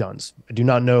somebody's guns. I do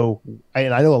not know,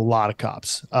 and I know a lot of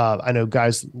cops. I know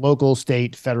guys, local,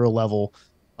 state, federal level,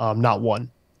 not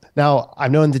one. Now,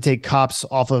 I've known to take cops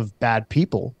off of bad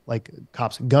people, like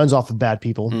cops' guns off of bad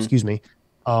people, excuse me,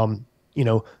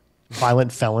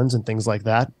 violent felons and things like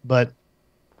that. But,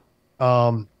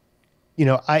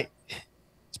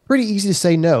 it's pretty easy to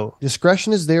say no.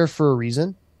 Discretion is there for a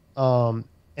reason. And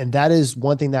that is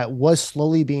one thing that was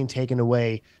slowly being taken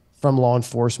away from law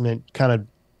enforcement,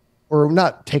 or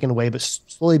not taken away, but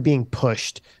slowly being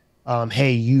pushed.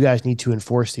 Hey, you guys need to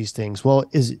enforce these things. Well,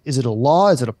 is it a law?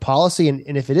 Is it a policy?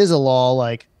 And if it is a law,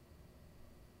 like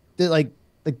for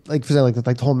example, like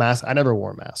the whole mask, I never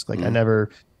wore a mask. Like I never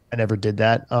did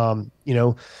that.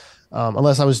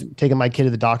 Unless I was taking my kid to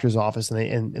the doctor's office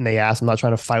and they asked, I'm not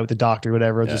trying to fight with the doctor or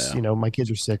whatever. My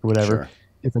kids are sick or whatever. Sure.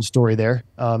 Different story there.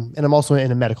 And I'm also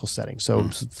in a medical setting, so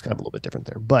it's kind of a little bit different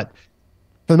there. But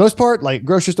for the most part, like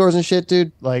grocery stores and shit,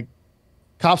 dude, like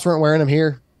cops weren't wearing them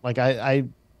here. Like I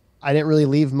didn't really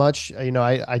leave much.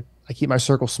 I keep my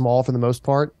circle small for the most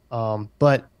part.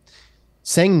 But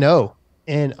saying no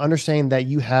and understanding that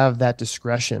you have that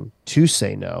discretion to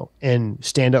say no and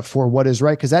stand up for what is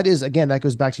right. Because that is, again, that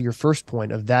goes back to your first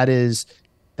point of that is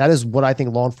what I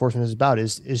think law enforcement is about,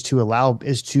 is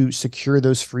to secure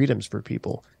those freedoms for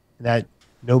people, and that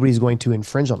nobody's going to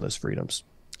infringe on those freedoms.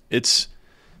 It's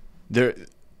there.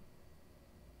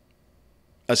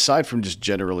 Aside from just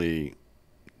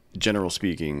general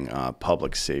speaking,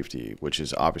 public safety, which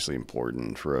is obviously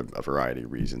important for a variety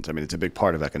of reasons. I mean, it's a big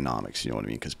part of economics. You know what I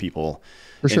mean? Because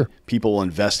For sure. people will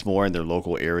invest more in their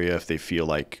local area if they feel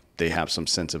like they have some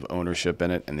sense of ownership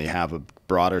in it, and they have a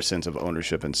broader sense of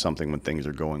ownership in something when things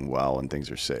are going well and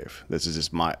things are safe. This is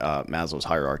just Maslow's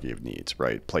hierarchy of needs,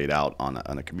 right? Played out on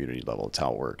a community level. It's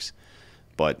how it works.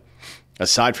 But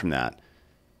aside from that,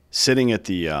 sitting at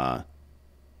the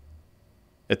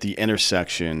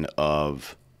intersection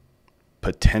of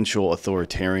potential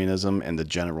authoritarianism and the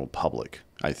general public.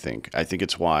 I think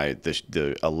it's why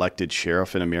the elected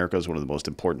sheriff in America is one of the most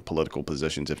important political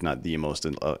positions, if not the most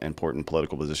important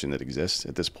political position that exists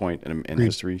at this point in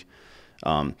history.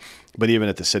 But even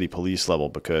at the city police level,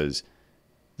 because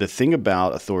the thing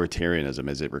about authoritarianism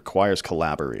is it requires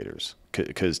collaborators.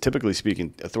 Because typically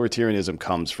speaking, authoritarianism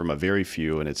comes from a very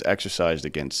few, and it's exercised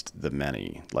against the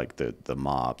many, like the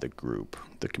mob, the group,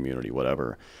 the community,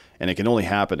 whatever. And it can only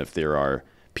happen if there are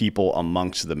people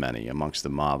amongst the many, amongst the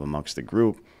mob, amongst the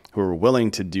group, who are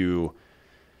willing to do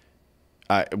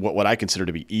what I consider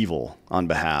to be evil on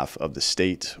behalf of the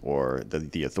state or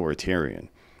the authoritarian.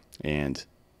 And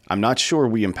I'm not sure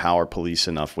we empower police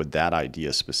enough with that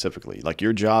idea specifically. Like,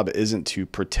 your job isn't to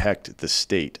protect the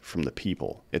state from the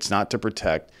people. It's not to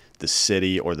protect the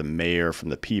city or the mayor from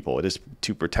the people. It is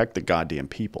to protect the goddamn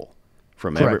people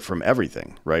from from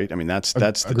everything, right? I mean, that's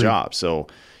the job. So,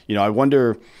 I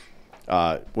wonder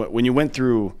when you went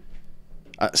through.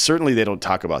 Certainly, they don't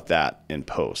talk about that in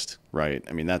post, right?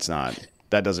 I mean, that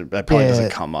probably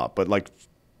doesn't come up. But like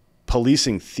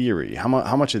policing theory, how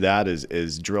much of that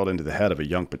is drilled into the head of a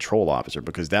young patrol officer?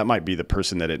 Because that might be the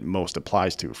person that it most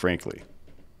applies to, frankly.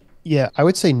 Yeah, I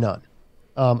would say none.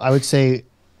 I would say,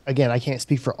 again, I can't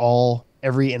speak for all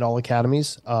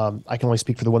academies. I can only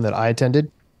speak for the one that I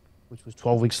attended, which was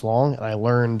 12 weeks long, and I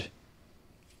learned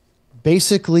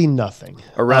basically nothing.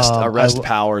 Arrest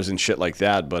powers and shit like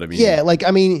that. But I mean, yeah,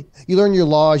 you learn your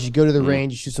laws. You go to the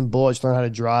range, you shoot some bullets, you learn how to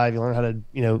drive, you learn how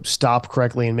to stop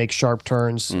correctly and make sharp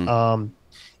turns.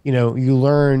 You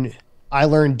learn. I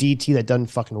learned DT that doesn't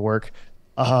fucking work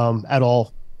at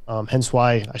all. Hence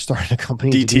why I started a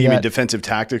company. DT, you mean defensive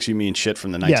tactics? You mean shit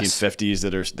from the 1950s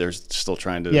that they're still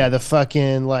trying to? Yeah, the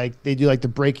fucking they do the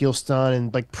brachial stun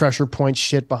and pressure point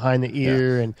shit behind the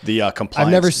ear and the compliance.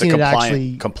 I've never seen it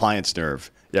actually. Compliance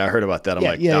nerve. Yeah, I heard about that. I'm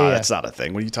that's not a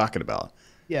thing. What are you talking about?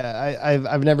 Yeah,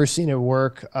 I've never seen it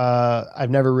work. I've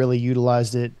never really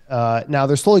utilized it. Now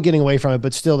they're slowly getting away from it,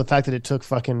 but still, the fact that it took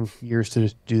fucking years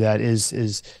to do that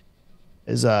is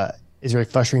very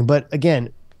frustrating. But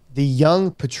again, the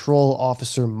young patrol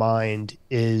officer mind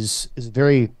is it's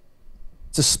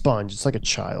a sponge. It's like a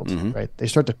child, right? They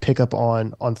start to pick up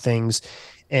on things,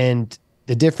 and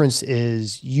the difference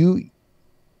is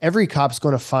every cop's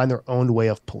going to find their own way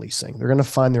of policing. They're going to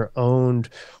find their own,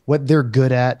 what they're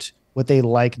good at, what they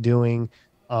like doing,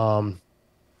 and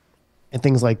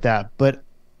things like that. But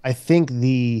I think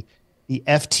the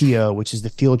FTO, which is the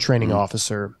field training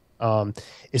officer,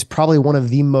 is probably one of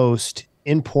the most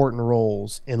important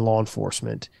roles in law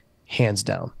enforcement, hands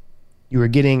down. You are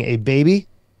getting a baby,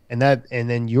 and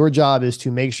then your job is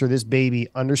to make sure this baby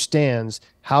understands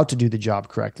how to do the job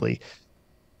correctly.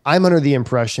 I'm under the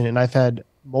impression, and I've had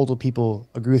multiple people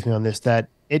agree with me on this, that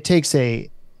it takes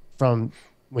from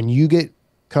when you get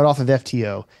cut off of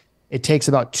FTO, it takes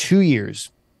about 2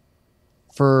 years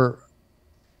for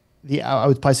I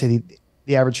would probably say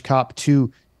the average cop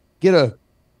to get a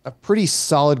pretty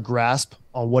solid grasp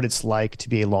on what it's like to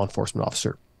be a law enforcement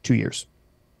officer. 2 years.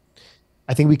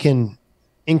 I think we can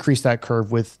increase that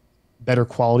curve with better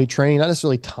quality training, not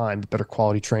necessarily time, but better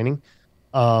quality training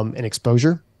and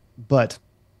exposure. But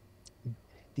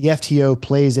the FTO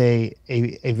plays a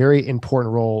very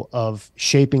important role of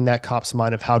shaping that cop's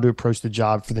mind of how to approach the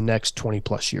job for the next 20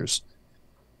 plus years.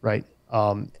 Right.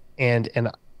 And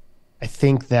I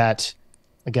think that,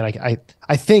 again,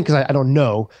 I think, because I don't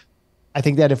know, I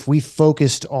think that if we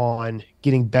focused on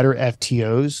getting better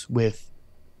FTOs with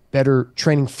better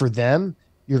training for them,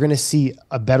 you're going to see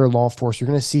a better law enforcement. You're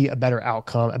going to see a better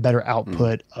outcome, a better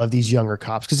output of these younger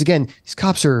cops. Because again, these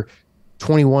cops are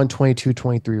 21, 22,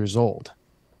 23 years old,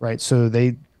 right? So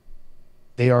they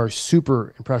are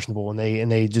super impressionable, and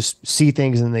they just see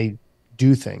things and they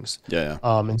do things. Yeah.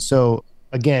 And so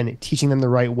again, teaching them the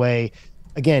right way.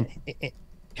 Again,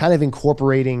 kind of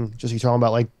incorporating just you're talking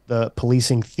about like the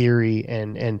policing theory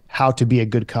and how to be a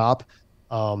good cop,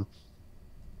 um,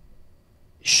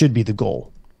 should be the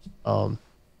goal, um,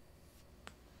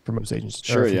 for most agents.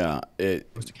 Sure, For yeah.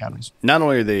 most academies. Not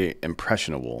only are they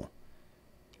impressionable,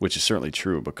 which is certainly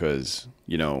true because,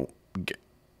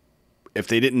 if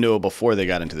they didn't know before they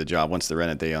got into the job, once they're in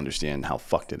it, they understand how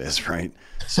fucked it is, right?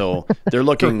 So they're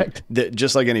looking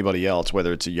just like anybody else,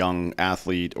 whether it's a young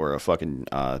athlete or a fucking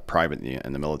private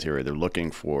in the military, they're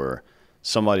looking for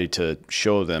somebody to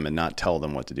show them and not tell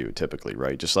them what to do typically,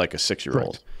 right? Just like a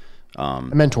 6-year-old. A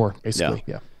mentor, basically.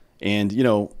 Yeah. And,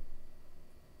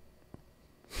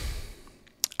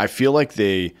 I feel like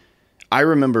I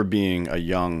remember being a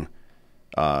young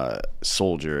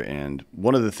soldier, and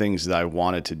one of the things that I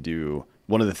wanted to do,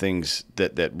 one of the things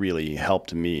that really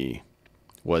helped me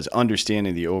was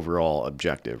understanding the overall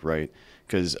objective, right?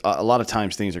 Because a lot of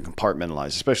times things are compartmentalized,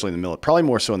 especially in the military, probably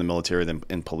more so in the military than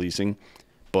in policing.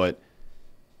 But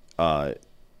I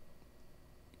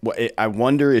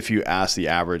wonder if you ask the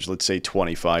average, let's say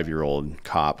 25-year-old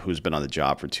cop who's been on the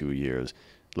job for 2 years,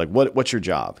 like what's your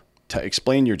job?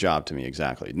 Explain your job to me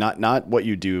exactly. Not what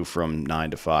you do from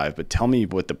 9 to 5, but tell me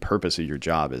what the purpose of your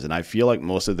job is. And I feel like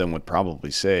most of them would probably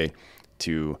say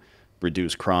to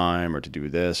reduce crime or to do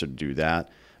this or to do that.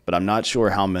 But I'm not sure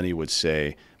how many would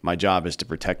say my job is to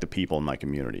protect the people in my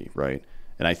community, right?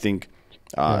 And I think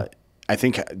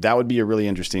that would be a really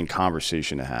interesting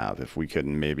conversation to have if we could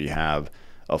maybe have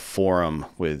a forum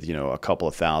with a couple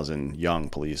of thousand young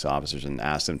police officers and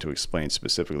ask them to explain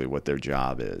specifically what their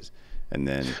job is. And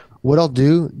then what I'll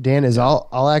do, Dan, is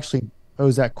I'll actually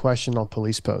pose that question on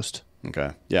Police Post.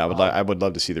 Okay. Yeah, I would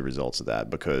love to see the results of that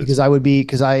because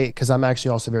I'm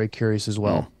actually also very curious as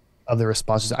well of the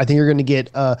responses. I think you're going to get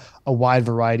a wide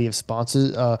variety of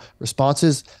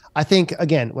responses. I think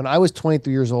again, when I was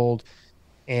 23 years old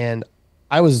and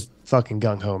I was fucking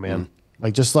gung ho, man.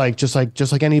 Like just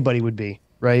like anybody would be,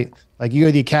 right? Like you go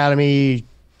to the academy,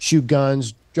 shoot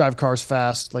guns, drive cars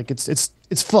fast. Like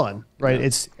it's fun, right? Yeah.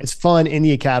 It's fun in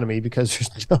the academy because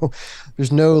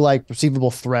there's no like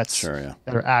perceivable threats that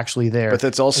are actually there. But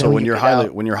that's also when you're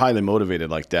highly motivated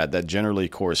like that, that generally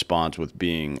corresponds with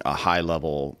being a high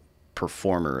level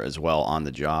performer as well on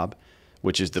the job,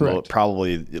 which is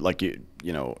probably like the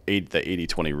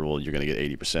 80-20 rule. You're going to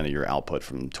get 80% of your output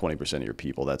from 20% of your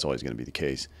people. That's always going to be the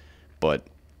case. But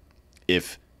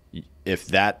if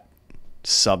that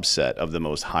subset of the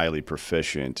most highly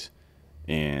proficient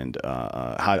and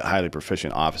highly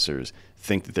proficient officers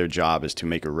think that their job is to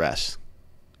make arrests,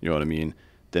 you know what I mean?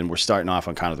 Then we're starting off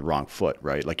on kind of the wrong foot,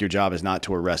 right? Like your job is not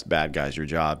to arrest bad guys. Your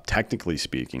job, technically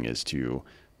speaking, is to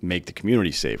make the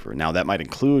community safer. Now that might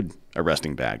include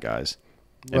arresting bad guys.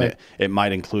 And it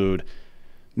might include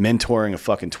mentoring a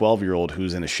fucking 12-year-old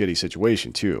who's in a shitty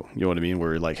situation too. You know what I mean?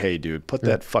 Where you're like, hey dude, put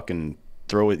that fucking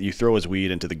you throw his weed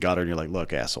into the gutter and you're like,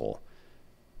 look, asshole.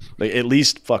 Like, at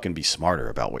least fucking be smarter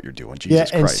about what you're doing.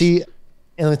 Jesus Christ. See,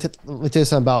 and let me tell you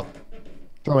something about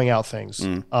throwing out things.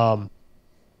 The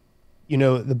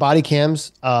body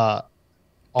cams,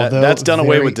 although that's done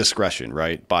away with discretion,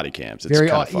 right? Body cams. It's kind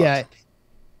of fucked.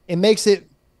 It makes it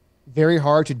very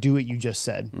hard to do what you just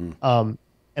said. And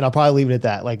I'll probably leave it at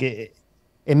that. Like it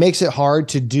makes it hard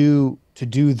to do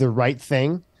the right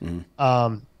thing.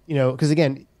 Because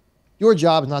again, your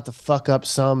job is not to fuck up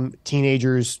some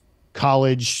teenager's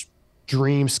college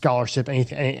dream, scholarship,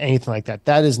 anything like that.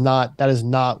 That is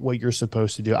not what you're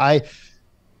supposed to do. I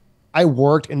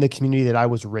worked in the community that I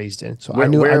was raised in, so I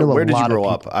knew where a lot did you grow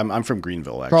of up? I'm from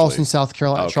Greenville, actually. Charleston, South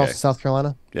Carolina. Okay. Charleston, South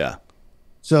Carolina. Yeah.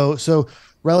 So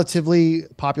relatively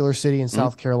popular city in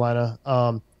South Carolina.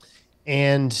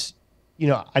 And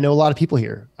I know a lot of people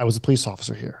here. I was a police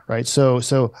officer here, right?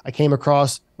 So I came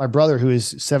across my brother, who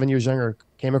is 7 years younger,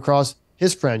 came across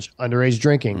his friends underage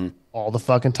drinking all the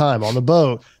fucking time on the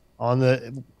boat, on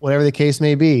the whatever the case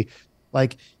may be.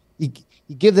 Like you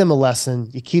give them a lesson,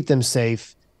 you keep them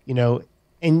safe,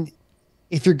 and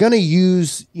if you're going to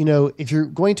use, if you're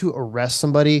going to arrest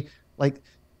somebody, like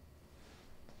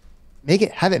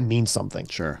have it mean something.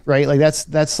 Sure. Right. Like that's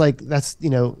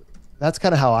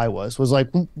kind of how I was like,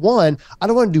 one, I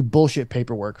don't want to do bullshit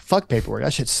paperwork. Fuck paperwork.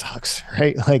 That shit sucks.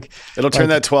 Right. Like it'll turn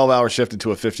that 12-hour shift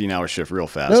into a 15-hour shift real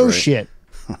fast. No right? shit.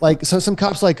 Like so some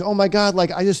cops like, oh my God,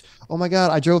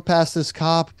 I drove past this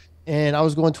cop and I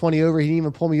was going 20 over. He didn't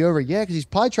even pull me over. Yeah. Cause he's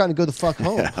probably trying to go the fuck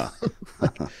home. Yeah.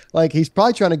 like he's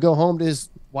probably trying to go home to his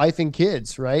wife and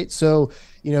kids. Right. So,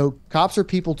 cops are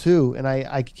people too. And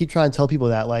I keep trying to tell people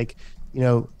that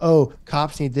oh,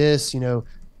 cops need this,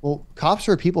 well, cops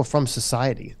are people from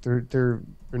society. They're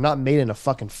not made in a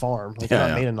fucking farm. Like they're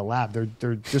not made in a lab.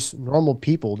 They're just normal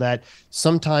people that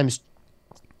sometimes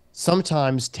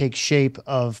sometimes take shape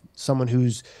of someone who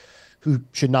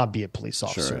should not be a police Sure.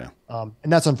 officer. Yeah.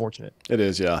 And that's unfortunate. It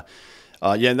is. Yeah.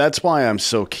 Yeah. And that's why I'm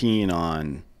so keen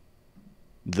on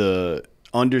the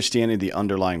understanding the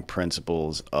underlying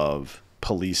principles of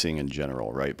policing in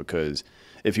general, right? Because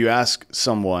if you ask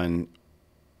someone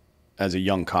as a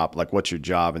young cop, like, what's your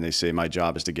job? And they say, my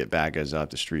job is to get bad guys off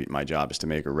the street. My job is to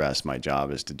make arrests. My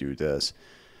job is to do this.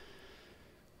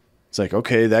 It's like,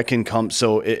 okay, that can come.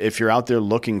 So if you're out there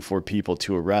looking for people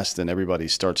to arrest, then everybody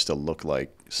starts to look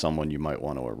like someone you might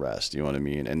want to arrest. You know what I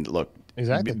mean? And look,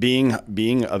 Exactly. being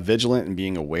a vigilant and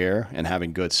being aware and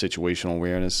having good situational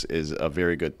awareness is a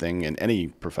very good thing in any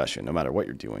profession, no matter what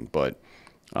you're doing. But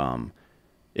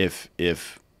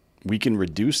if we can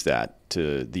reduce that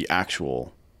to the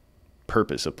actual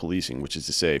purpose of policing, which is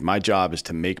to say, my job is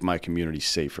to make my community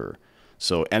safer.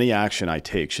 So any action I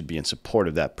take should be in support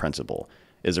of that principle.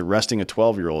 Is arresting a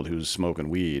 12-year-old who's smoking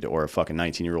weed or a fucking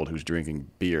 19-year-old who's drinking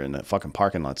beer in a fucking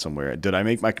parking lot somewhere, did I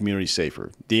make my community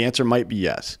safer? The answer might be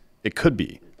yes. It could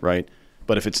be, right?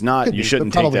 But if it's not, you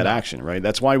shouldn't take that action, right?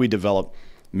 That's why we develop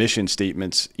mission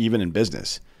statements, even in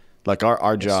business. Like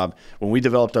our job, when we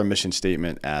developed our mission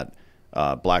statement at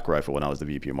Black Rifle when I was the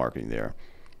VP of marketing there,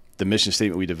 the mission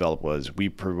statement we developed was we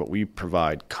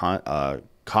provide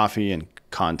coffee and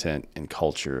content and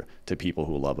culture to people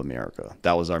who love America.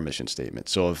 That was our mission statement.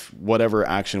 So if whatever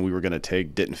action we were going to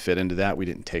take didn't fit into that, we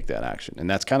didn't take that action. And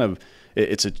that's kind of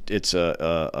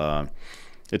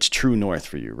it's true north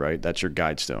for you, right? That's your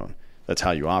guide stone. That's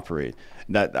how you operate.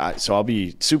 So I'll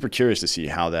be super curious to see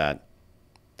how that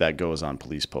goes on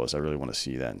police posts. I really want to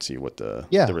see that and see what the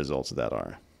results of that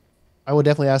are. I would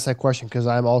definitely ask that question because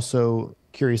I'm also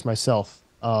curious myself.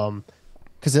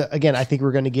 Because again, I think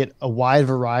we're going to get a wide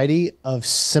variety of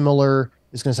similar.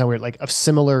 It's going to sound weird, like of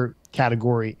similar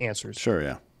category answers. Sure,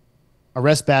 yeah.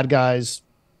 Arrest bad guys,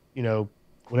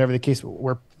 whatever the case.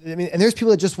 And there's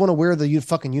people that just want to wear the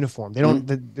fucking uniform. They don't.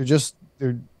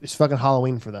 It's fucking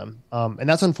Halloween for them. And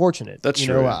that's unfortunate. That's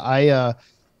true.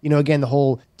 Again, the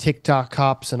whole TikTok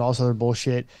cops and all this other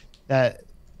bullshit. That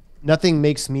nothing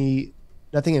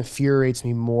infuriates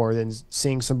me more than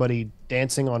seeing somebody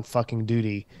dancing on fucking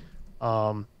duty.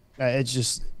 It's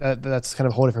just that's kind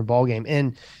of a whole different ballgame.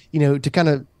 And to kind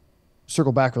of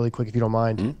circle back really quick, if you don't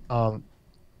mind,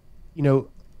 the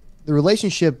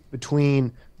relationship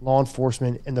between law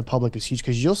enforcement and the public is huge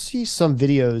because you'll see some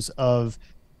videos of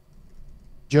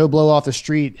Joe Blow off the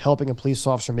street helping a police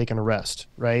officer make an arrest,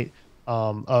 right?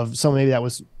 Of someone maybe that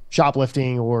was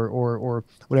shoplifting or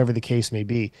whatever the case may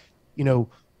be.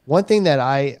 One thing that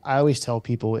I always tell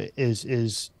people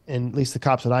is, and at least the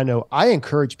cops that I know, I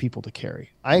encourage people to carry.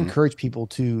 I encourage people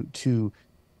to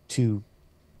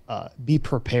be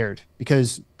prepared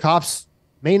because cops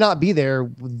may not be there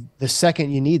the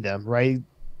second you need them, right?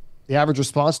 The average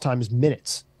response time is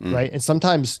minutes, right? And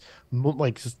sometimes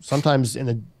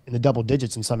in the double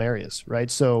digits in some areas,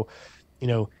 right? So,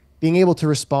 being able to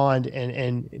respond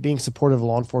and being supportive of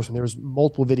law enforcement. There was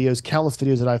multiple videos, countless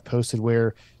videos that I've posted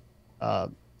where,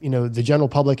 the general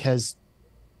public has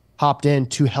hopped in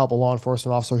to help a law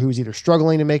enforcement officer who's either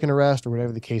struggling to make an arrest or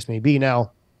whatever the case may be.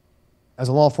 Now, as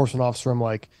a law enforcement officer, I'm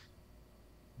like,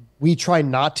 we try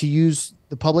not to use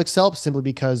the public's help simply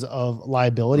because of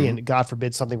liability and God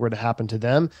forbid something were to happen to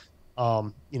them.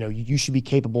 You should be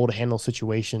capable to handle a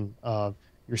situation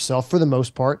yourself for the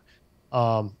most part.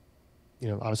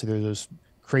 Obviously there's those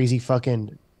crazy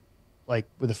fucking, like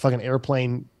with a fucking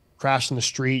airplane crash in the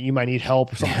street, you might need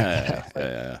help or something like that.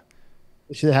 Yeah.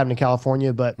 It should have happened in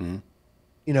California, but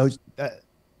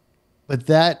but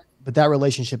that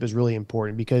relationship is really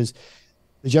important because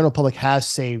the general public has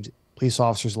saved police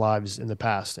officers' lives in the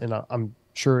past, and I'm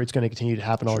sure it's going to continue to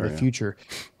happen in the future.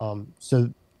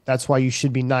 So that's why you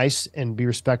should be nice and be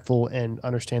respectful and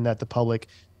understand that the public,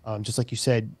 just like you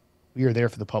said, we are there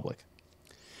for the public.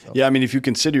 So. Yeah, I mean, if you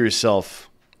consider yourself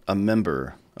a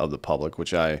member of the public,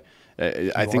 which I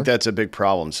think that's a big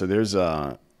problem. So there's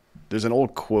an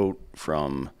old quote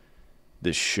from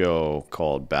this show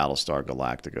called Battlestar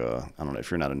Galactica. I don't know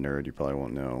if you're not a nerd, you probably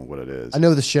won't know what it is. I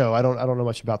know the show. I don't know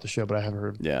much about the show, but I have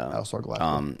heard Battlestar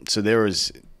Galactica. So there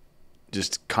was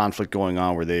just conflict going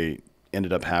on where they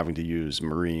ended up having to use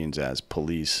Marines as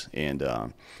police, and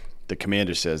the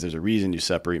commander says there's a reason you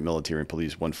separate military and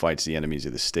police. One fights the enemies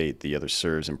of the state, the other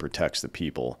serves and protects the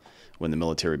people. when the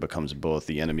military becomes both,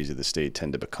 the enemies of the state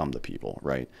tend to become the people,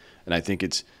 right? And I think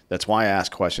that's why I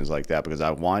ask questions like that, because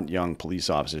I want young police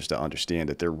officers to understand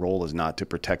that their role is not to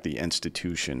protect the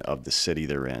institution of the city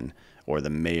they're in, or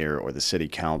the mayor, or the city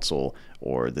council,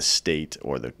 or the state,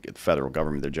 or the federal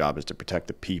government. Their job is to protect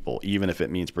the people, even if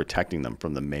it means protecting them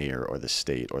from the mayor or the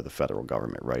state or the federal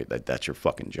government, right? That's your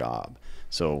fucking job.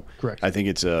 So Correct. I think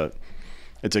it's a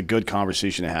good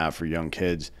conversation to have for young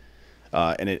kids,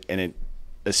 and it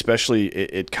especially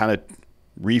it kind of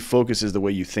refocuses the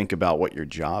way you think about what your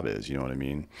job is. You know what I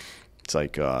mean? It's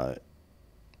like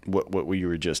what we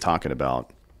were just talking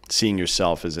about, seeing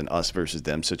yourself as an us versus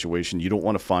them situation. You don't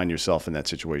want to find yourself in that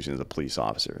situation as a police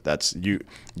officer. That's you.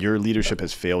 Your leadership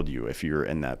has failed you if you're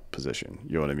in that position.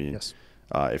 You know what I mean? Yes.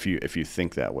 If you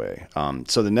think that way.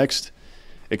 So the next,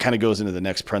 it kind of goes into the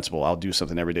next principle. I'll do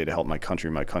something every day to help my country.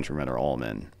 My countrymen are all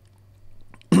men.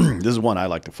 This is one I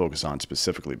like to focus on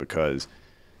specifically because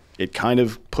it kind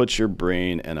of puts your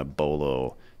brain in a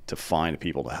bolo to find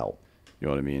people to help. You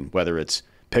know what I mean? Whether it's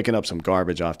picking up some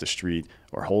garbage off the street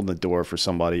or holding the door for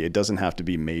somebody, it doesn't have to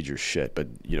be major shit, but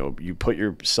you put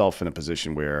yourself in a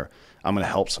position where I'm going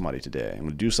to help somebody today. I'm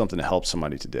going to do something to help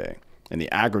somebody today. And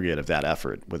the aggregate of that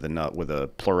effort with a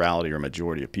plurality or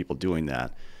majority of people doing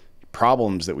that,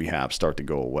 problems that we have start to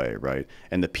go away, right?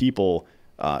 And the people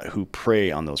who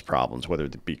prey on those problems, whether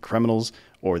it be criminals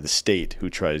or the state who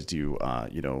tries to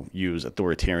use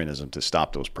authoritarianism to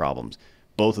stop those problems,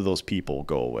 both of those people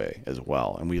go away as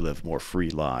well, and we live more free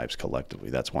lives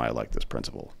collectively. That's why I like this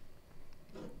principle.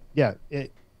 Yeah.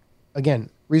 Again,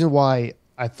 reason why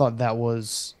I thought that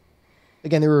was,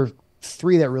 again, there were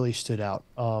three that really stood out.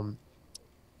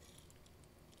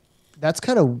 That's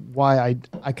kind of why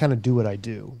I kind of do what I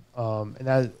do.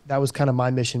 And that was kind of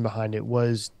my mission behind it,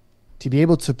 was to be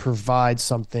able to provide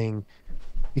something,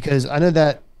 because I know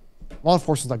that law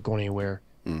enforcement's not going anywhere.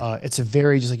 It's a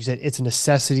very, just like you said, it's a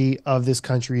necessity of this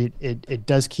country. It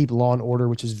does keep law and order,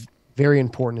 which is very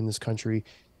important in this country.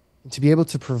 And to be able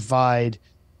to provide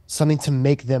something to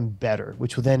make them better,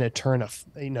 which will then in turn,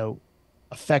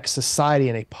 affect society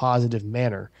in a positive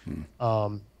manner.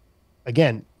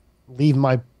 Again, leave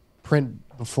my print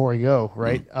before I go,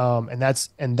 right? And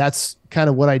that's kind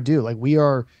of what I do. Like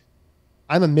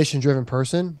I'm a mission-driven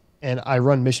person, and I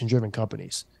run mission-driven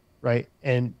companies, right?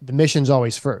 And the mission's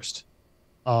always first.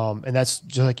 And that's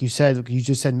just like you said. You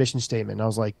just said mission statement. And I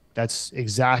was like, that's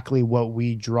exactly what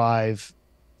we drive.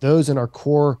 Those in our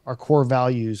core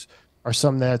values are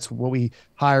something that's what we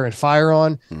hire and fire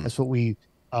on. That's what we.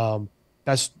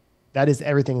 That is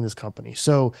everything in this company.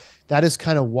 So that is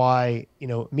kind of why,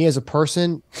 me as a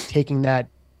person taking that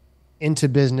into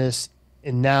business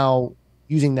and now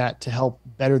using that to help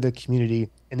better the community,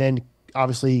 and then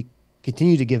obviously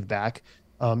continue to give back.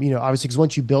 Obviously, because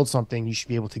once you build something, you should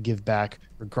be able to give back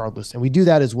regardless. And we do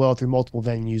that as well through multiple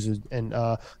venues and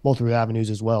multiple avenues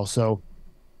as well. So,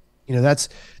 that's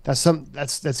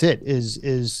it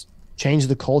is change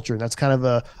the culture. And that's kind of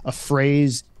a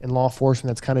phrase in law enforcement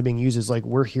that's kind of being used as like,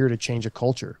 we're here to change a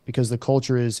culture, because the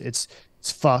culture it's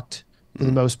fucked for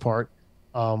the most part,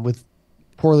 with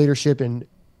poor leadership and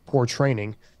poor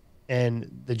training.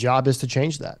 And the job is to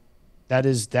change that. That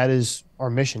is our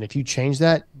mission. If you change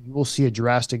that, you will see a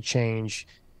drastic change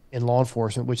in law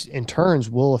enforcement, which in turns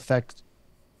will affect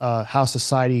how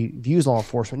society views law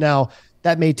enforcement. Now,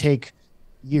 that may take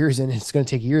years, and it's going to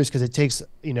take years because it takes,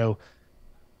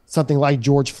 something like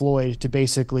George Floyd to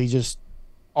basically just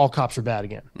all cops are bad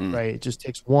again, right? It just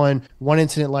takes one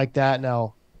incident like that.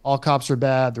 Now, all cops are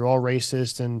bad. They're all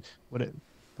racist, and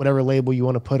whatever label you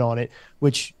want to put on it,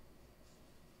 which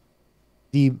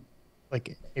a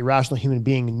rational human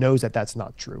being knows that that's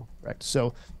not true, right?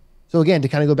 So again, to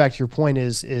kind of go back to your point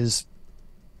is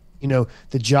the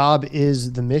job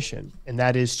is the mission, and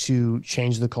that is to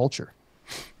change the culture.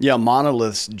 Yeah,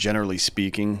 monoliths, generally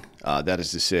speaking, that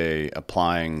is to say,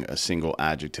 applying a single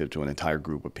adjective to an entire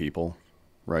group of people,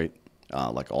 right?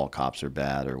 Like all cops are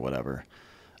bad or whatever,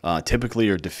 typically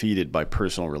are defeated by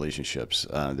personal relationships.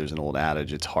 There's an old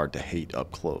adage, it's hard to hate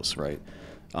up close, right?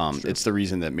 Sure. It's the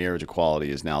reason that marriage equality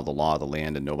is now the law of the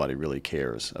land, and nobody really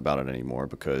cares about it anymore,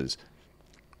 because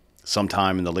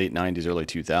sometime in the late 90s, early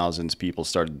 2000s, people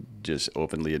started just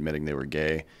openly admitting they were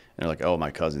gay. And they're like, oh,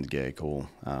 my cousin's gay. Cool.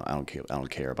 I don't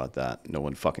care about that. No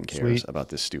one fucking cares about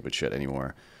this stupid shit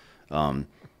anymore.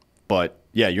 But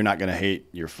yeah, you're not going to hate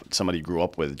somebody you grew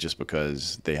up with just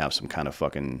because they have some kind of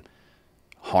fucking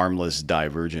harmless,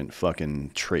 divergent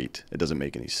fucking trait. It doesn't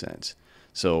make any sense.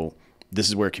 So this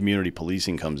is where community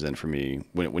policing comes in for me.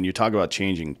 When you talk about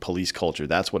changing police culture,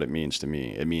 that's what it means to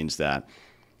me. It means that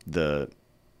the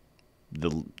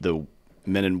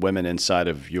men and women inside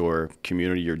of your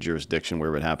community, your jurisdiction,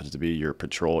 wherever it happens to be, your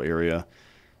patrol area,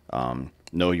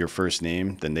 know your first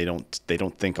name, then they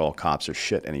don't think all cops are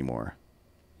shit anymore.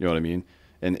 You know what I mean?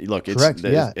 And look,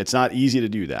 it's not easy to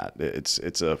do that.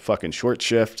 It's a fucking short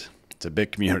shift. It's a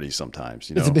big community sometimes,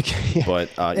 you know. It's a big, yeah.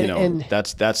 But you know,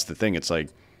 that's the thing. It's like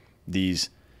it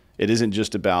isn't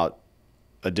just about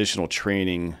additional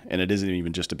training, and it isn't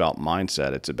even just about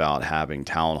mindset. It's about having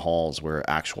town halls where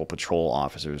actual patrol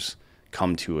officers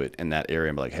come to it in that area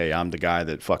and be like, hey, I'm the guy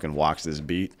that fucking walks this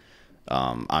beat.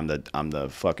 I'm the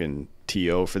fucking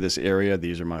TO for this area.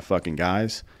 These are my fucking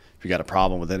guys. If you got a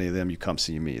problem with any of them, you come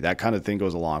see me. That kind of thing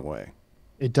goes a long way.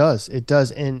 It does.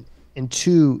 And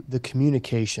to the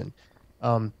communication,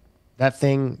 that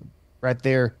thing right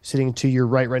there sitting to your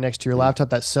right next to your laptop,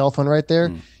 that cell phone right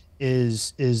there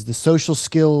is the social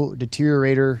skill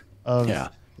deteriorator of the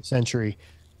century.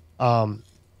 When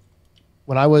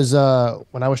I was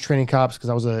training cops, because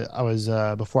I was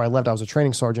before I left, I was a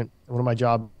training sergeant. And one of my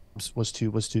jobs was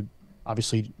to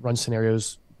obviously run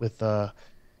scenarios with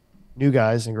new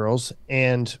guys and girls,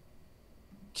 and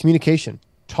communication,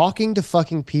 talking to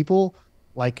fucking people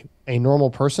like a normal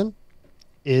person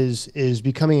is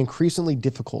becoming increasingly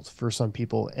difficult for some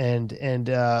people.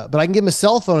 But I can give them a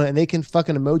cell phone and they can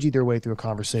fucking emoji their way through a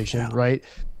conversation, right?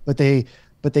 But they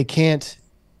can't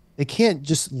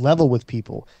just level with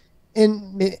people.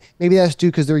 And maybe that's due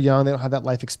because they're young, they don't have that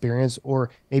life experience, or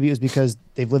maybe it was because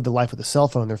they've lived a life with a cell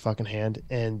phone in their fucking hand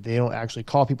and they don't actually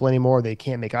call people anymore. They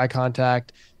can't make eye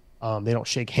contact. They don't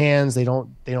shake hands. They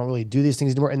don't really do these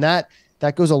things anymore. And that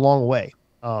goes a long way.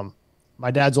 My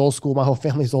dad's old school. My whole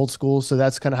family's old school. So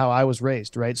that's kind of how I was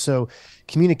raised, right? So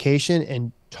communication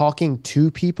and talking to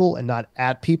people and not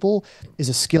at people is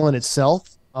a skill in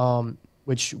itself,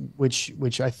 which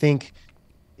I think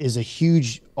is a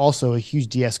huge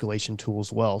de-escalation tool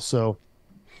as well. So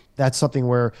that's something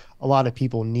where a lot of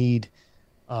people need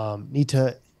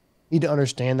to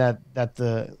understand that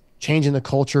the change in the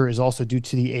culture is also due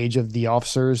to the age of the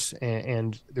officers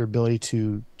and their ability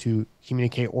to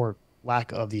communicate, or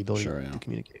lack of the ability to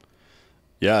communicate.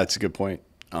 Yeah, it's a good point.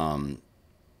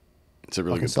 It's a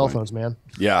really good cell point. Phones, man.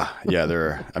 Yeah,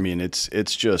 I mean,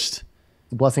 it's just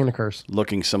a blessing and a curse.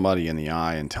 Looking somebody in the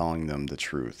eye and telling them the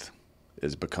truth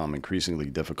has become increasingly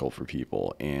difficult for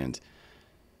people. And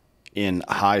in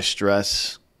high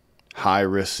stress, high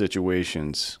risk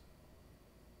situations,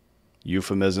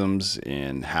 euphemisms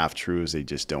and half truths, they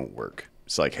just don't work.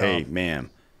 It's like, hey,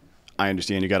 ma'am, I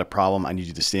understand you got a problem. I need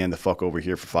you to stand the fuck over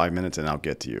here for 5 minutes and I'll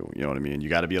get to you. You know what I mean? You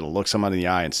got to be able to look somebody in the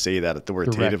eye and say that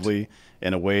authoritatively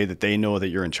in a way that they know that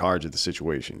you're in charge of the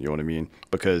situation. You know what I mean?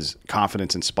 Because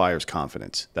confidence inspires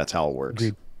confidence. That's how it works.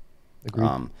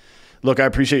 Agreed. Look, I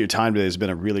appreciate your time today. It's been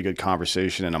a really good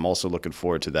conversation, and I'm also looking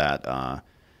forward to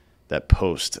that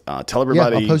post. Tell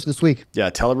everybody. Yeah, I'll post this week. Yeah,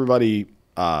 tell everybody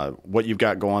what you've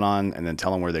got going on, and then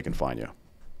tell them where they can find you.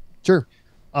 Sure.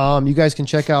 You guys can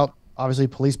check out, obviously,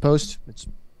 Police Post. It's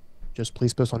just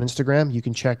Police Post on Instagram. You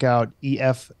can check out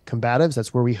EF Combatives.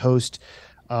 That's where we host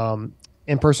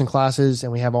in-person classes,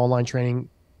 and we have online training,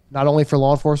 not only for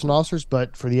law enforcement officers,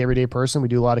 but for the everyday person. We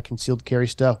do a lot of concealed carry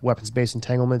stuff, weapons-based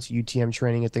entanglements, UTM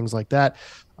training, and things like that.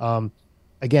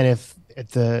 Again, if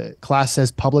the class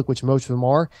says public, which most of them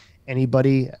are,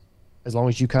 anybody, as long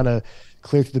as you kind of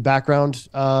clear through the background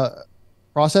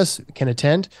process, can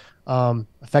attend.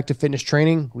 Effective fitness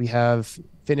training. We have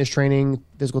fitness training,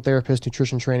 physical therapist,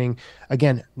 nutrition training.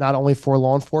 Again, not only for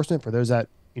law enforcement, for those that,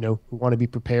 who want to be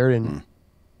prepared and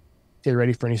stay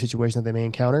ready for any situation that they may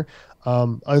encounter.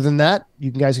 Other than that, you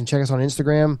guys can check us on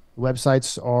Instagram. The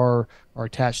websites are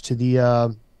attached to the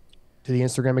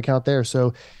Instagram account there.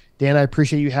 So, Dan, I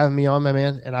appreciate you having me on, my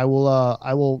man, and I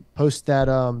will post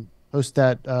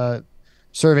that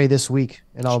survey this week,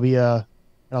 and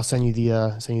I'll send you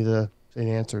the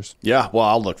answers. Yeah, well,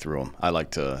 I'll look through them. I like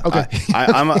to. Okay.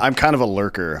 I'm kind of a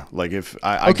lurker. Like if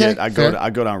I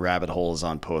go down rabbit holes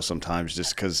on posts sometimes,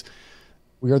 just because.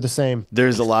 We are the same.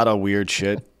 There's a lot of weird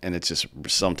shit, and it's just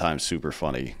sometimes super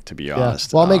funny, to be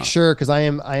honest. Well, I'll make sure, because I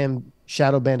am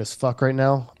shadow banned as fuck right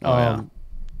now.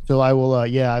 So I will.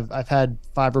 I've had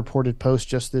 5 reported posts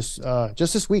just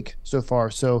this week so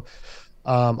far. So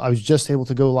I was just able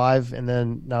to go live, and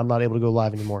then now I'm not able to go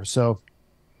live anymore. So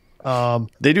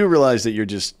they do realize that you're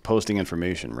just posting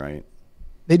information, right?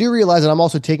 They do realize that I'm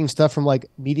also taking stuff from like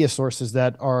media sources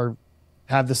that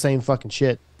have the same fucking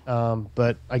shit.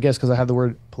 But I guess because I have the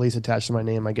word police attached to my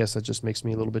name, I guess that just makes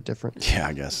me a little bit different. Yeah,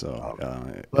 I guess so.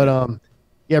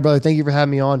 Yeah, brother, thank you for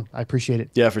having me on. I appreciate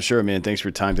it. Yeah, for sure, man. Thanks for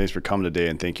your time. Thanks for coming today.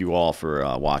 And thank you all for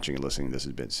watching and listening. This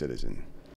has been Citizen.